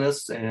the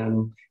business.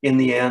 And in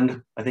the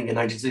end, I think in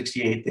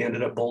 1968, they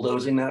ended up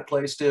bulldozing that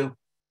place too.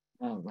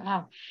 Oh,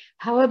 wow.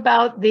 How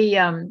about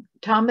the,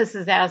 Thomas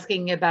is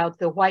asking about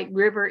the White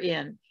River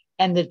Inn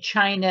and the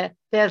China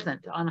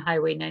pheasant on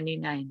Highway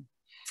 99?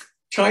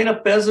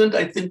 China pheasant,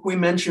 I think we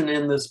mentioned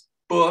in this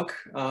book,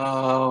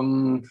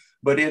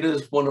 but it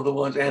is one of the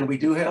ones, and we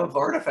do have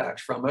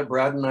artifacts from it.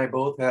 Brad and I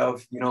both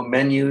have, you know,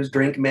 menus,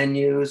 drink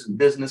menus, and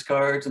business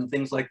cards and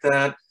things like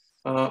that.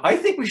 I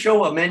think we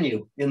show a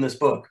menu in this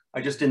book. I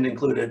just didn't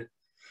include it.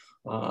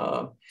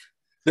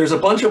 There's a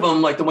bunch of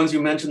them, like the ones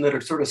you mentioned, that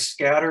are sort of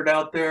scattered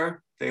out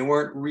there. They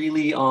weren't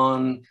really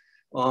on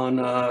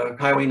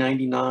Highway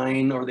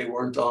 99, or they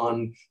weren't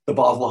on the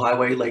Bothell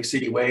Highway, Lake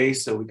City Way.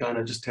 So we kind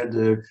of just had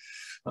to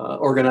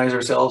organize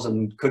ourselves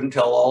and couldn't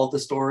tell all of the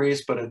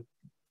stories. But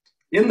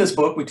in this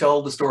book, we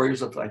tell the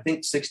stories of, I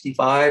think,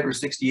 65 or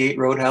 68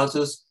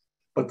 roadhouses.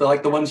 But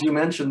like the ones you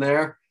mentioned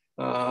there,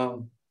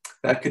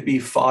 that could be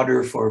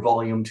fodder for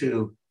volume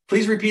 2.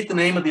 Please repeat the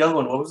name of the other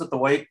one. What was it? The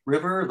White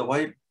River? The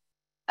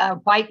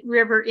White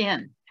River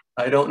Inn.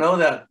 I don't know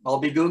that. I'll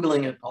be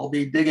Googling it. I'll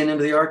be digging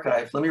into the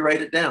archive. Let me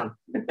write it down.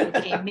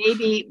 Okay,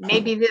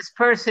 maybe this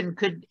person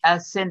could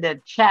send a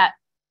chat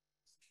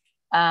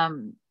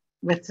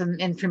with some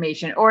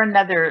information or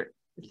another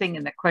thing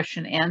in the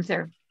question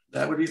answer.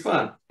 That would be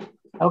fun.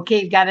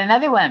 Okay, got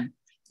another one.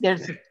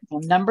 There's a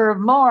number of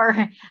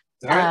more.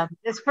 Right.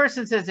 This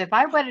person says, if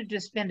I wanted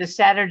to spend a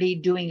Saturday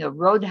doing a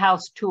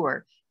roadhouse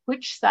tour,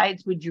 which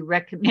sites would you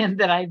recommend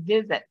that I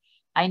visit?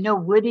 I know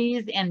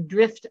Woody's and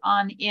Drift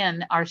On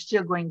In are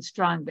still going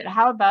strong, but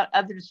how about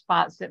other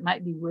spots that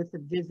might be worth a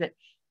visit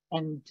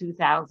in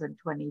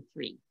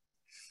 2023?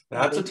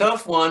 That's a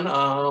tough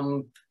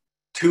one.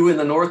 2 in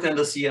the north end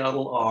of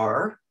Seattle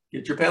are,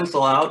 get your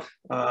pencil out,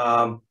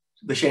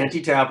 the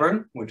Shanty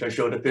Tavern, which I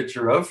showed a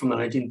picture of from the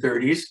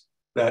 1930s.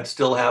 That's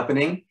still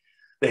happening.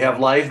 They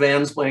have live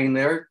bands playing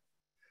there,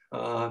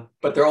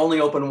 but they're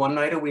only open one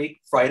night a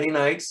week, Friday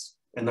nights.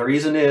 And the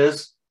reason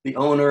is the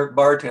owner,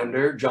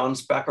 bartender, John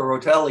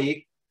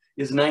Spaccarotelli,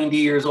 is 90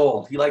 years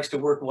old. He likes to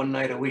work one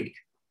night a week.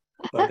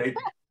 But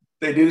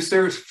they do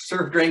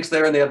serve drinks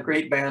there, and they have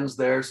great bands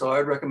there. So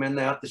I'd recommend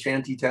that, the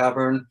Shanty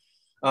Tavern.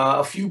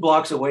 A few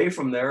blocks away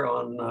from there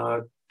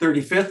on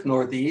 35th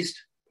Northeast,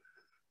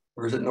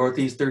 or is it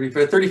Northeast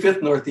 35th?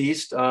 35th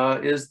Northeast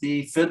is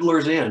the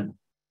Fiddler's Inn.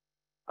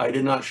 I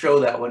did not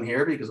show that one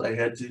here because I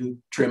had to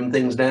trim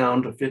things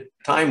down to fit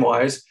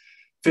time-wise.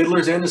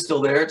 Fiddler's Inn is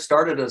still there. It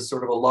started as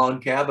sort of a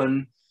log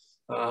cabin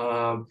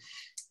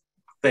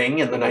thing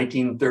in the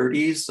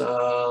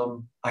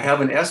 1930s. I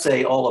have an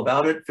essay all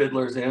about it,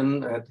 Fiddler's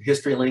Inn, at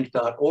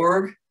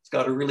historylink.org. It's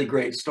got a really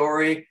great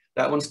story.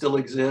 That one still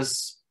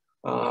exists.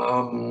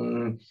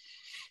 That's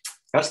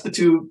the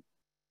two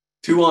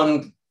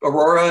on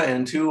Aurora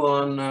and 2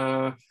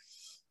 on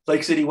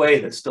Lake City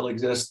Way that still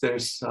exist.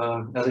 There's,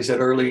 as I said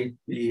early,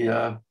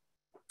 the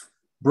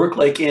Brook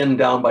Lake Inn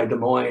down by Des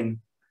Moines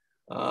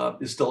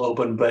is still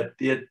open, but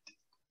it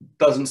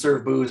doesn't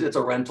serve booze. It's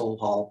a rental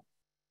hall.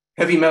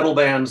 Heavy metal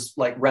bands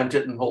like rent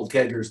it and hold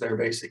keggers there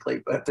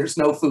basically, but there's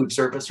no food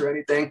service or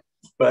anything,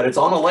 but it's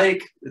on a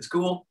lake. It's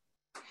cool.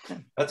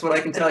 That's what I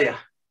can tell you.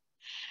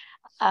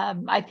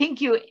 I think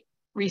you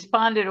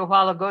responded a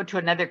while ago to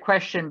another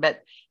question,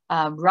 but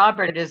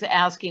Robert is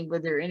asking, were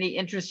there any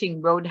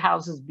interesting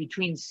roadhouses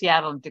between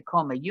Seattle and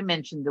Tacoma? You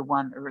mentioned the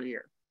one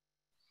earlier.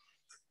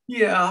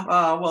 Yeah,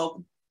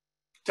 well,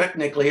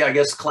 technically, I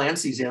guess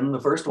Clancy's Inn, the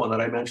first one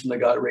that I mentioned that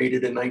got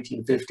raided in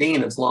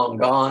 1915. It's long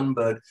gone,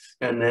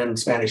 and then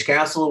Spanish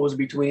Castle was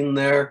between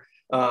there.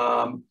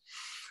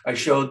 I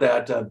showed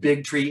that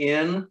Big Tree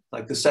Inn,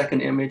 like the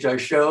second image I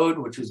showed,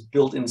 which was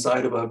built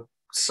inside of a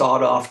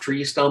sawed-off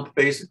tree stump,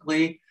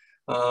 basically.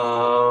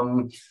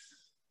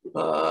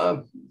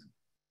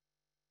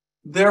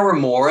 There were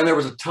more, and there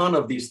was a ton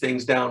of these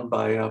things down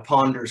by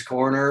Ponder's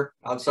Corner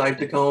outside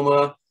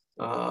Tacoma.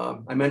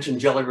 I mentioned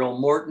Jelly Roll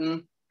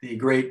Morton, the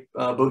great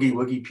boogie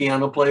woogie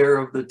piano player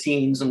of the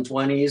teens and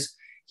 20s.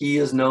 He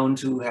is known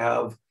to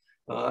have,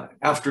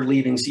 after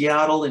leaving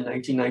Seattle in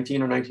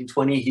 1919 or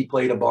 1920, he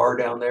played a bar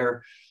down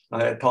there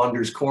at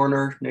Ponder's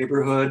Corner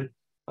neighborhood.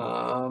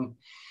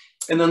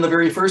 And then the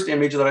very first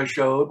image that I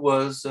showed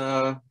was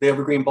the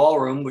Evergreen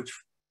Ballroom, which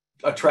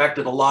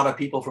attracted a lot of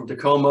people from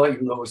Tacoma,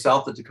 even though it was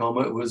south of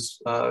Tacoma. It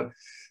was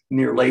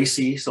near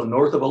Lacey, so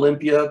north of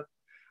Olympia.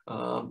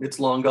 It's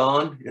long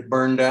gone. It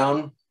burned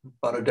down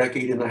about a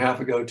decade and a half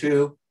ago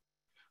too.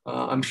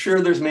 I'm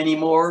sure there's many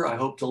more. I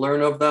hope to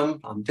learn of them.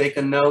 I'm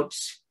taking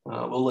notes.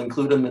 We'll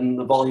include them in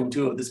the volume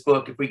 2 of this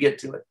book if we get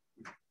to it.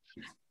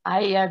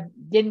 I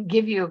didn't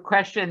give you a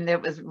question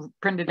that was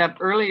printed up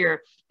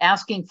earlier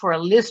asking for a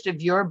list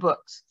of your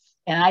books.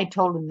 And I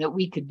told him that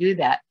we could do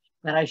that,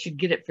 but I should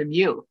get it from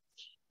you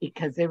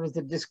because there was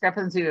a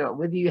discrepancy of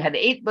whether you had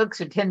 8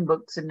 books or 10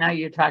 books, and now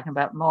you're talking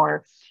about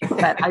more.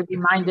 But I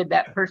reminded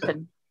that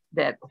person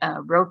that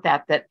wrote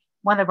that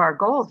one of our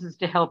goals is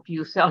to help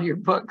you sell your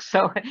books.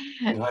 So,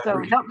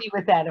 so help me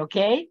with that,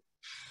 okay?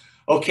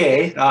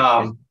 Okay.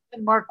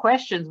 More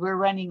questions. We're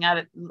running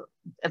out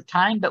of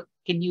time, but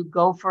can you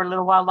go for a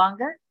little while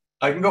longer?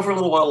 I can go for a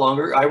little while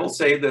longer. I will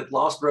say that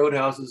Lost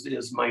Roadhouses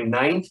is my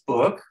 9th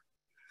book.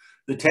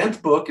 The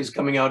 10th book is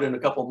coming out in a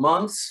couple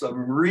months.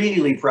 I'm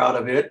really proud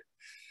of it.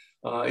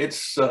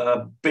 It's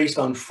based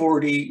on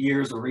 40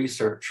 years of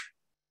research.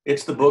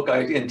 It's the book I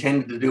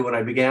intended to do when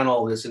I began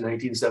all this in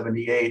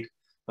 1978.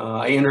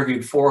 I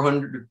interviewed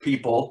 400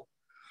 people,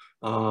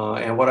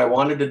 and what I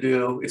wanted to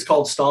do, it's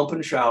called Stomp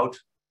and Shout,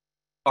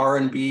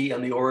 R&B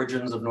and the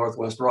Origins of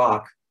Northwest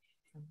Rock.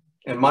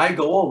 And my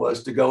goal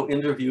was to go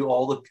interview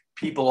all the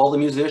people, all the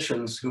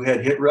musicians who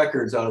had hit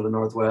records out of the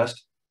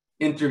Northwest,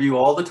 interview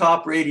all the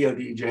top radio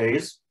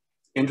DJs,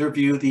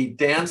 interview the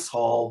dance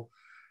hall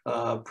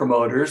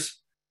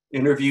promoters,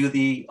 interview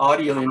the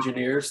audio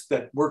engineers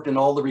that worked in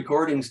all the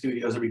recording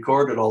studios that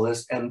recorded all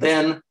this, and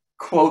then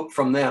quote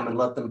from them and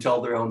let them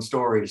tell their own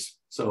stories.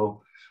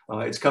 So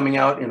it's coming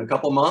out in a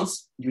couple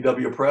months.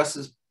 UW Press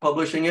is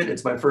publishing it.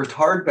 It's my first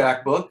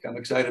hardback book. I'm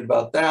excited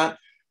about that.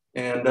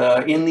 And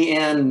in the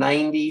end,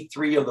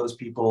 93 of those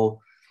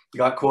people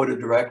got quoted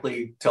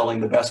directly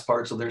telling the best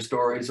parts of their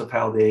stories of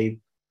how they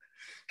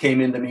came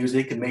into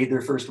music and made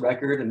their first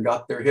record and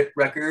got their hit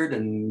record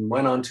and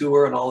went on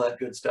tour and all that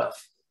good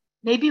stuff.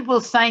 Maybe we'll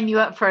sign you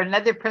up for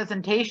another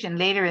presentation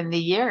later in the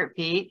year,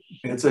 Pete.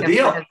 It's a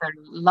deal. There's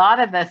a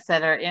lot of us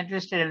that are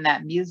interested in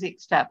that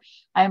music stuff.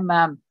 I'm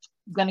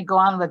going to go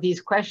on with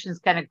these questions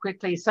kind of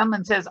quickly.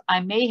 Someone says, I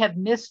may have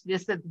missed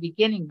this at the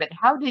beginning, but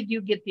how did you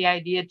get the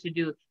idea to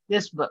do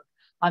this book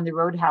on the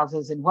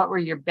Roadhouses, and what were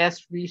your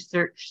best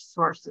research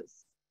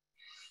sources?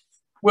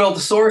 Well, the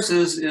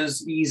sources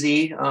is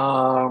easy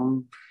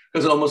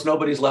because almost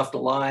nobody's left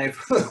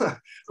alive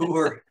who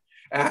were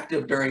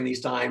active during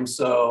these times.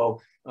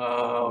 So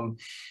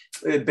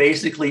it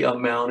basically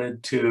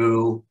amounted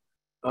to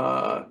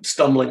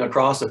stumbling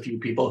across a few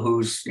people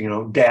whose,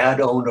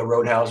 dad owned a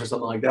roadhouse or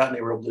something like that, and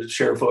they were able to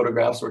share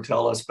photographs or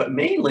tell us. But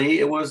mainly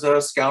it was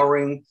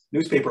scouring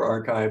newspaper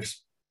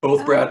archives.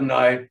 Both Brad and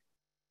I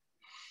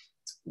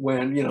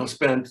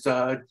spent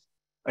a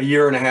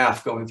year and a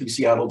half going through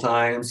Seattle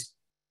Times,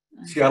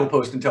 Seattle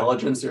Post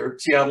Intelligencer, or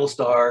Seattle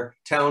Star,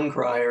 Town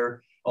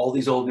Crier, all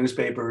these old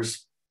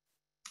newspapers,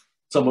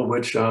 some of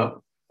which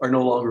are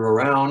no longer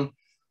around,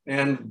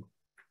 and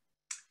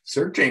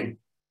searching.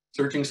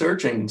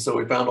 So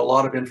we found a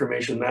lot of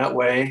information that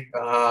way.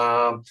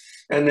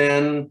 And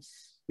then,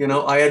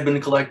 I had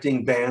been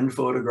collecting band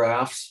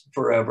photographs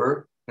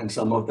forever, and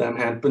some of them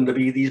happened to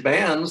be these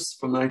bands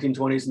from the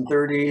 1920s and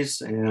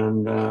 30s.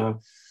 And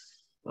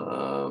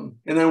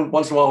then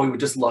once in a while, we would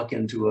just luck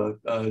into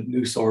a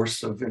new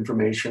source of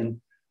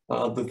information.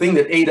 The thing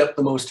that ate up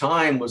the most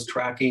time was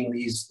tracking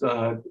these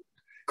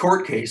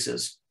court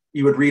cases.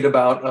 You would read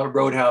about a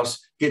roadhouse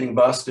getting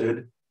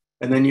busted,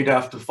 and then you'd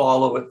have to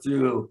follow it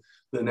through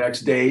the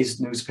next day's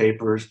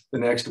newspapers, the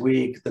next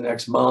week, the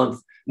next month,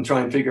 and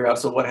try and figure out,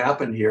 so what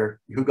happened here?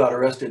 Who got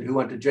arrested? Who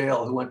went to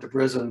jail? Who went to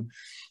prison?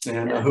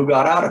 And who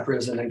got out of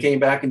prison and came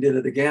back and did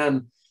it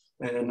again?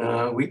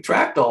 And we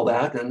tracked all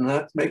that, and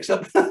that makes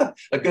up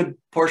a good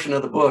portion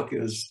of the book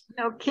is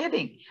no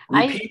kidding.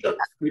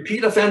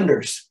 Repeat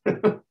offenders.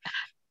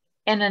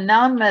 An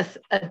anonymous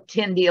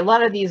attendee, a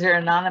lot of these are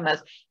anonymous.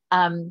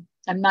 I'm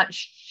not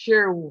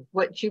sure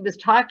what she was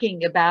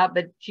talking about,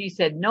 but she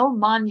said, no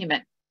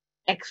monument, !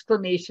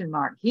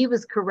 He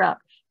was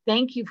corrupt.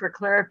 Thank you for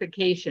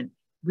clarification.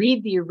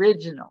 Read the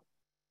original.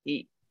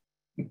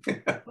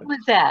 What was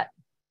that?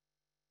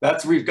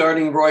 That's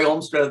regarding Roy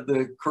Olmsted,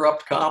 the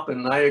corrupt cop,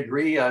 and I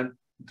agree. I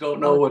don't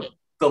know what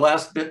the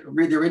last bit,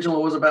 read the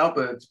original, was about,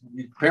 but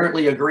we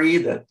apparently agree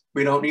that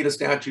we don't need a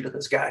statue to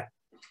this guy.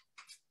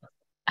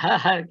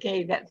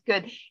 Okay, that's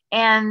good.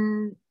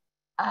 And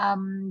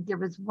there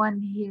was one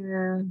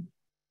here.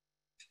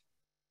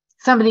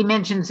 Somebody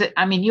mentions it.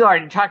 I mean, you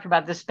already talked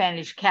about the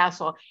Spanish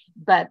castle,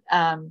 but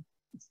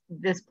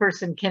this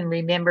person can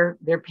remember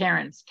their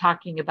parents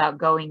talking about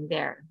going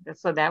there.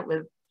 So that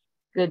was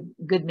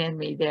good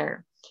memory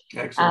there.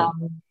 Excellent.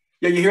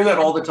 Yeah, you hear that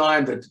all the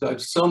time,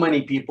 that so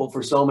many people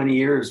for so many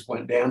years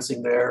went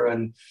dancing there.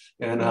 And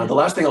the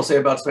last thing I'll say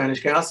about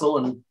Spanish Castle,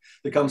 and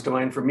that comes to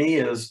mind for me,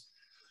 is,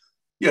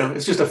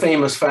 it's just a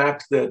famous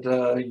fact that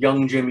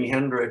young Jimi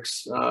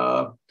Hendrix,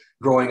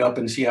 growing up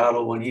in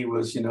Seattle when he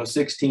was,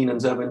 16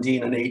 and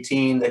 17 and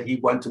 18, that he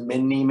went to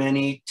many,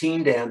 many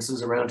teen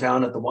dances around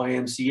town at the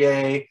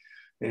YMCA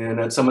and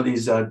at some of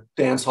these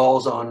dance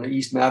halls on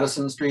East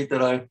Madison Street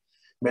that I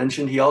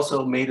mentioned. He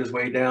also made his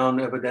way down,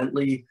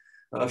 evidently,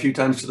 a few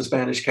times to the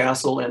Spanish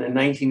Castle. And in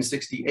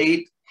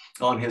 1968,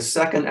 on his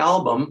second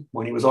album,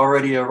 when he was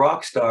already a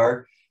rock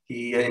star,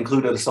 he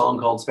included a song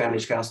called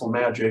Spanish Castle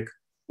Magic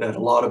that a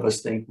lot of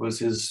us think was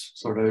his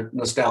sort of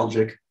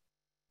nostalgic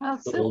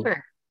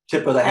super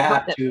tip of the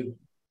hat to.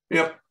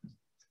 Yep.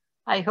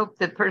 I hope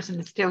the person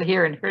is still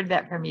here and heard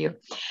that from you.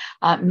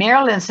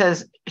 Marilyn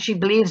says she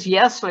believes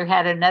Yesler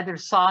had another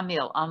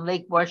sawmill on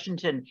Lake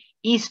Washington,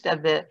 east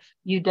of the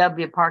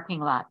UW parking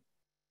lot.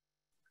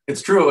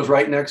 It's true. It was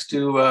right next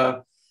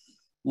to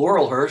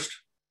Laurelhurst,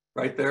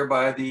 right there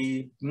by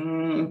the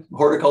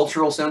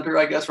horticultural center,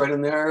 I guess, right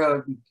in there.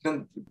 A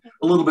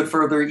little bit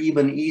further,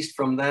 even east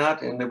from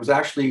that. And there was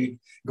actually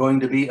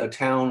going to be a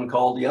town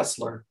called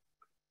Yesler.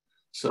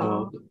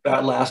 So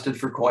that lasted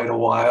for quite a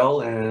while,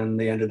 and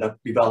they ended up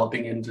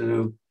developing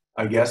into,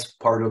 I guess,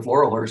 part of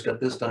Laurelhurst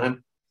at this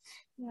time.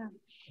 Yeah.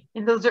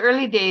 In those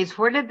early days,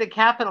 where did the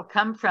capital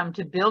come from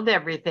to build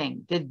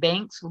everything? Did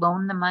banks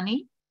loan the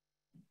money?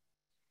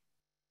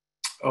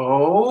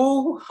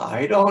 Oh,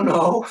 I don't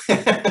know.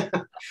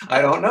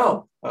 I don't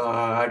know.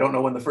 I don't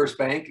know when the first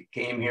bank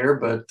came here,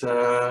 but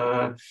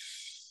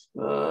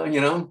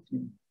you know,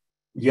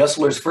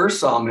 Yesler's first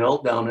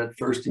sawmill down at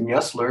First and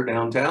Yesler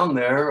downtown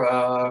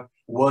there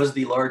was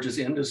the largest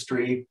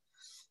industry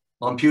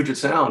on Puget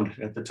Sound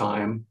at the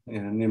time,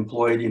 and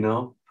employed, you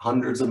know,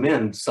 hundreds of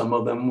men. Some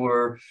of them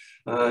were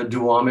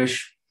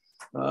Duwamish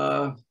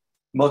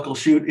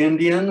Muckleshoot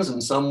Indians,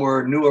 and some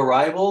were new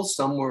arrivals.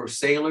 Some were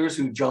sailors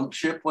who jumped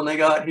ship when they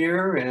got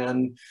here,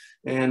 and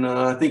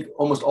I think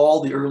almost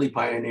all the early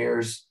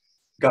pioneers,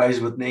 guys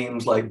with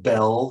names like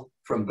Bell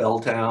from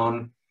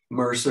Belltown,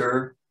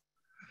 Mercer,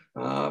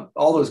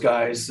 all those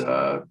guys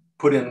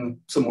put in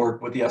some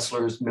work with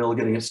Yesler's mill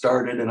getting it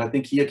started, and I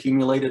think he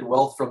accumulated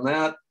wealth from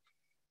that.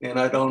 And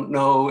I don't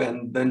know,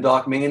 and then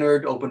Doc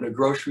Maynard opened a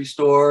grocery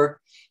store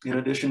in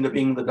addition to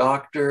being the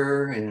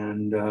doctor,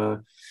 and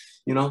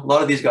you know, a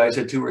lot of these guys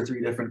had 2 or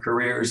 3 different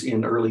careers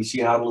in early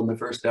Seattle in the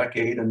first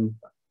decade, and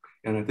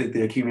I think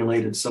they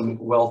accumulated some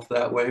wealth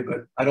that way,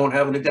 but I don't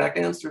have an exact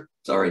answer.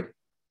 Sorry.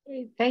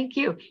 Thank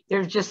you.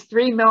 There's just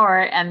 3 more,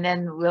 and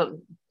then we'll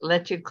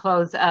let you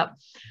close up.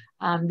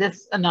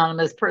 This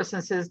anonymous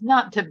person says,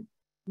 not to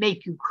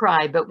make you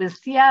cry, but with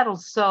Seattle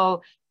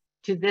so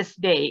to this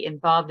day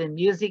involved in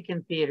music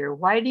and theater,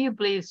 why do you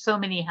believe so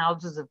many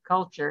houses of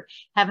culture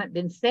haven't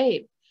been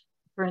saved?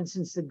 For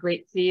instance, the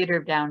Great Theater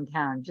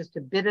downtown, just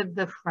a bit of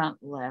the front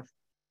left.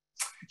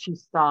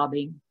 She's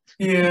sobbing.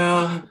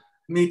 Yeah,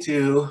 me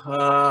too.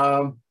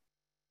 The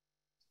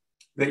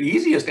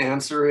easiest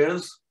answer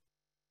is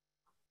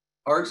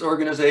arts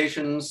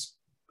organizations,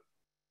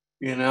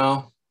 you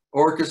know,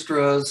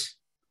 orchestras.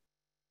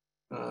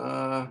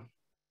 They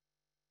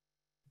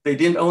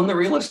didn't own the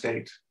real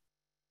estate.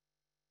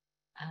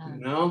 You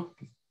know,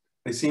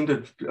 they seem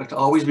to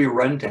always be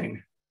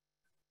renting.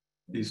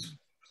 A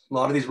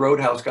lot of these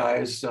roadhouse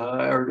guys,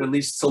 or at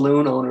least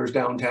saloon owners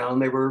downtown,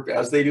 they were,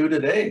 as they do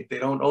today, they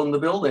don't own the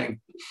building.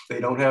 They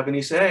don't have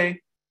any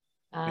say.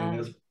 And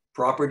as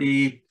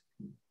property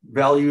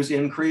values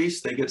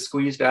increase, they get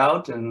squeezed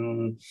out,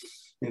 and,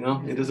 you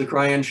know, it is a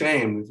crying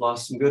shame. We've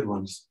lost some good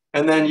ones.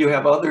 And then you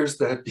have others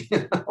that,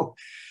 you know,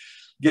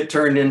 get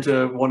turned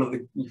into one of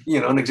the,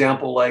 you know, an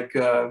example like,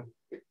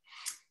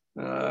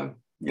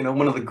 you know,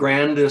 one of the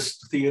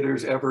grandest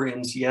theaters ever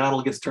in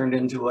Seattle gets turned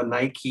into a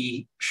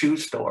Nike shoe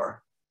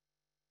store.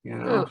 You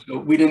know, so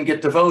we didn't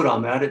get to vote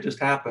on that. It just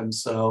happened.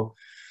 So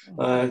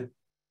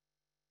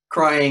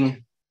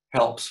crying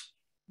helps.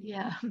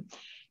 Yeah.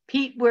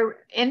 Pete, were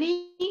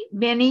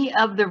many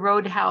of the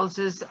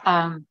roadhouses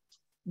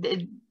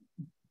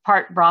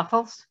part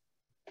brothels?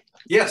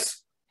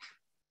 Yes.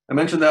 I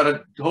mentioned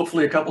that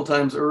hopefully a couple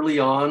times early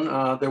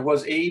on. There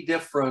was a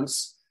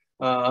difference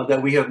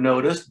that we have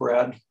noticed,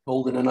 Brad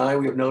Holden and I,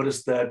 we have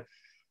noticed that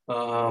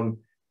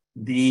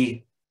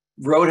the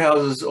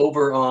roadhouses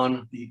over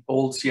on the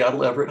old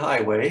Seattle Everett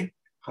Highway,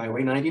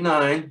 Highway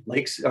 99,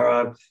 Lakes,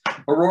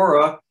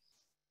 Aurora,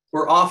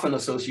 were often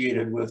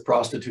associated with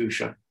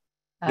prostitution.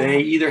 They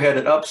either had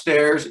it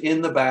upstairs,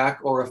 in the back,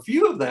 or a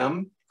few of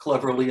them,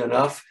 cleverly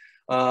enough,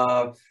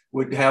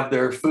 would have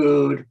their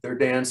food, their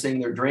dancing,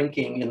 their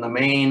drinking in the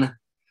main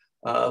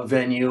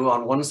venue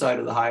on one side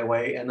of the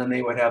highway, and then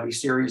they would have a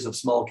series of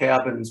small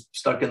cabins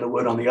stuck in the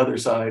wood on the other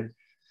side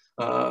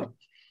of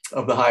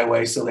the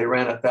highway. So they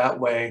ran it that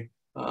way.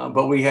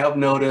 But we have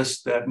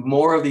noticed that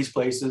more of these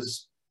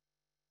places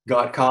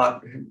got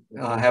caught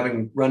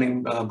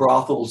running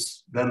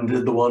brothels than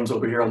did the ones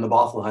over here on the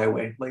Bothell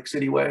Highway, Lake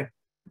City Way.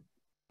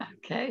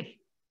 Okay.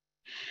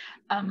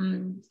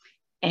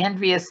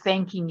 Andrea's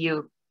thanking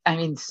you. I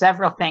mean,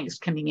 several thanks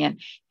coming in.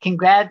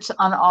 Congrats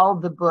on all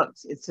the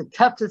books. It's the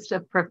toughest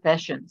of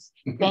professions.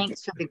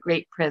 Thanks for the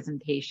great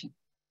presentation.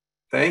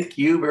 Thank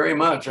you very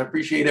much. I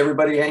appreciate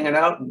everybody hanging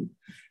out and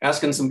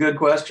asking some good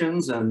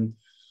questions, and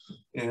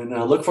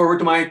look forward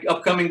to my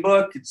upcoming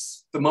book.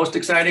 It's the most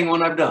exciting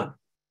one I've done.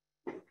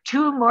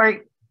 2 more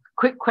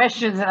quick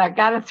questions, and I've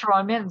got to throw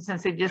them in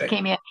since they just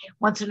came in.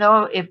 Wants to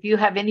know if you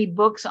have any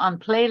books on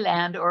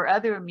Playland or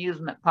other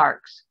amusement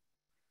parks.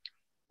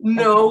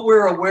 No,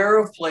 we're aware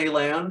of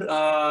Playland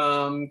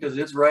because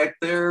it's right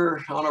there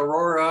on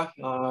Aurora.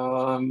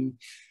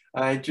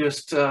 I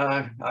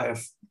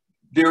have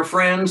dear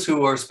friends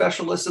who are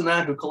specialists in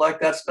that, who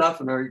collect that stuff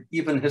and are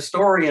even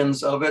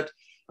historians of it.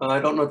 I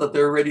don't know that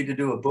they're ready to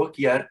do a book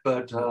yet,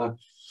 but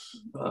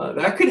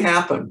that could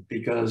happen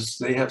because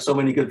they have so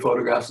many good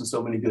photographs and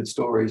so many good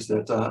stories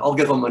that I'll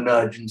give them a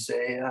nudge and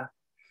say,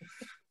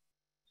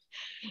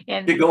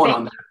 get going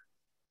on that.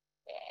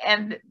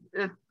 And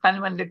a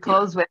fun one to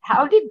close with,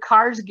 how did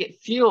cars get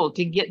fuel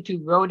to get to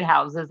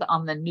roadhouses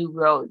on the new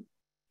road?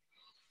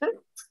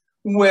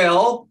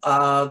 Well,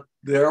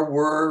 there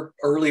were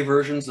early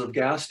versions of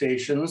gas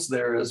stations.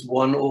 There is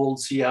one old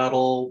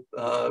Seattle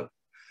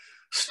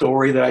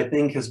story that I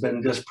think has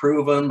been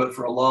disproven, but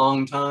for a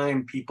long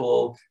time,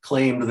 people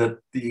claimed that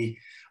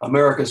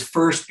America's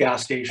first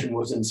gas station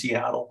was in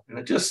Seattle. And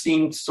it just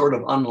seemed sort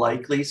of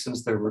unlikely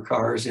since there were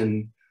cars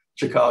in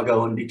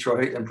Chicago and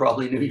Detroit and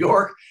probably New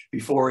York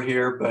before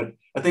here. But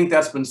I think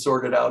that's been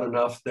sorted out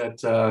enough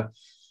that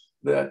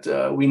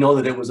we know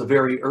that it was a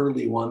very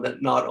early one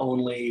that not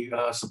only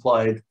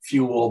supplied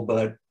fuel,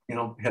 but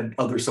had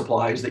other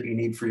supplies that you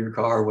need for your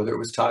car, whether it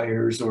was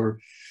tires or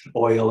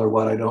oil or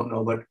what, I don't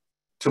know. But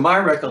to my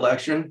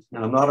recollection,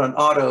 and I'm not an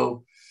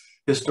auto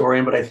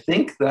historian, but I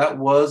think that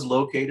was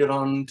located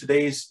on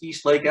today's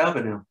East Lake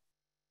Avenue.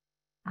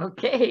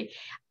 Okay.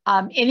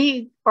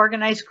 Any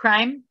organized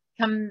crime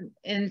come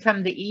in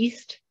from the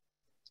East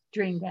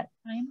during that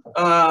time?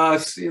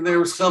 There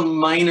were some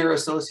minor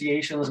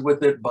associations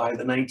with it by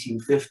the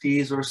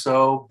 1950s or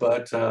so,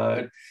 but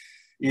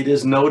it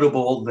is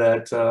notable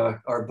that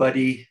our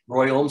buddy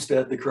Roy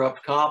Olmsted, the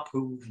corrupt cop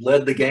who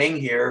led the gang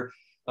here,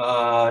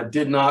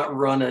 did not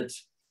run it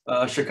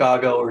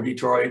Chicago or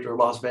Detroit or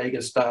Las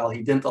Vegas style.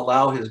 He didn't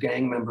allow his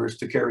gang members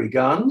to carry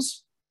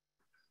guns.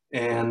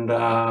 And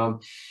I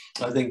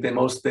think the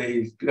most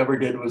they ever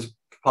did was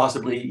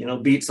possibly,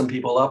 beat some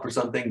people up or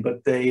something,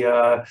 but they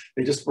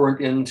just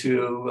weren't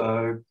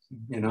into,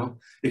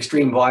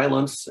 extreme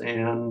violence.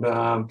 And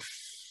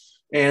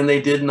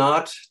they did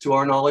not, to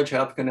our knowledge,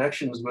 have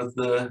connections with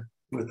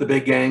the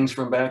big gangs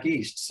from back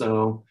east.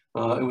 So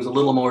it was a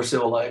little more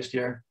civilized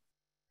here.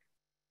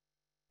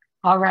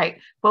 All right.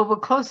 Well, we'll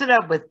close it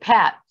up with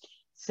Pat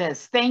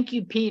says, thank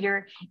you,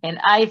 Peter. And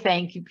I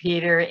thank you,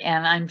 Peter.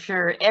 And I'm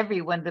sure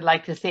everyone would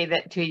like to say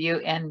that to you.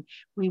 And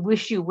we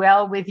wish you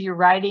well with your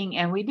writing.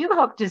 And we do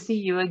hope to see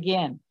you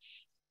again.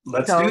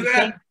 Let's do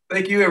that.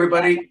 Thank you,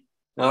 everybody.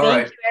 All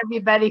right. Thank you,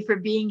 everybody, for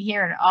being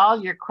here and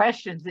all your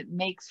questions. It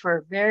makes for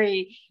a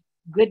very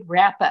good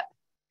wrap up.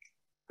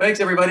 Thanks,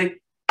 everybody.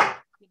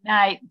 Good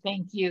night.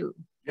 Thank you.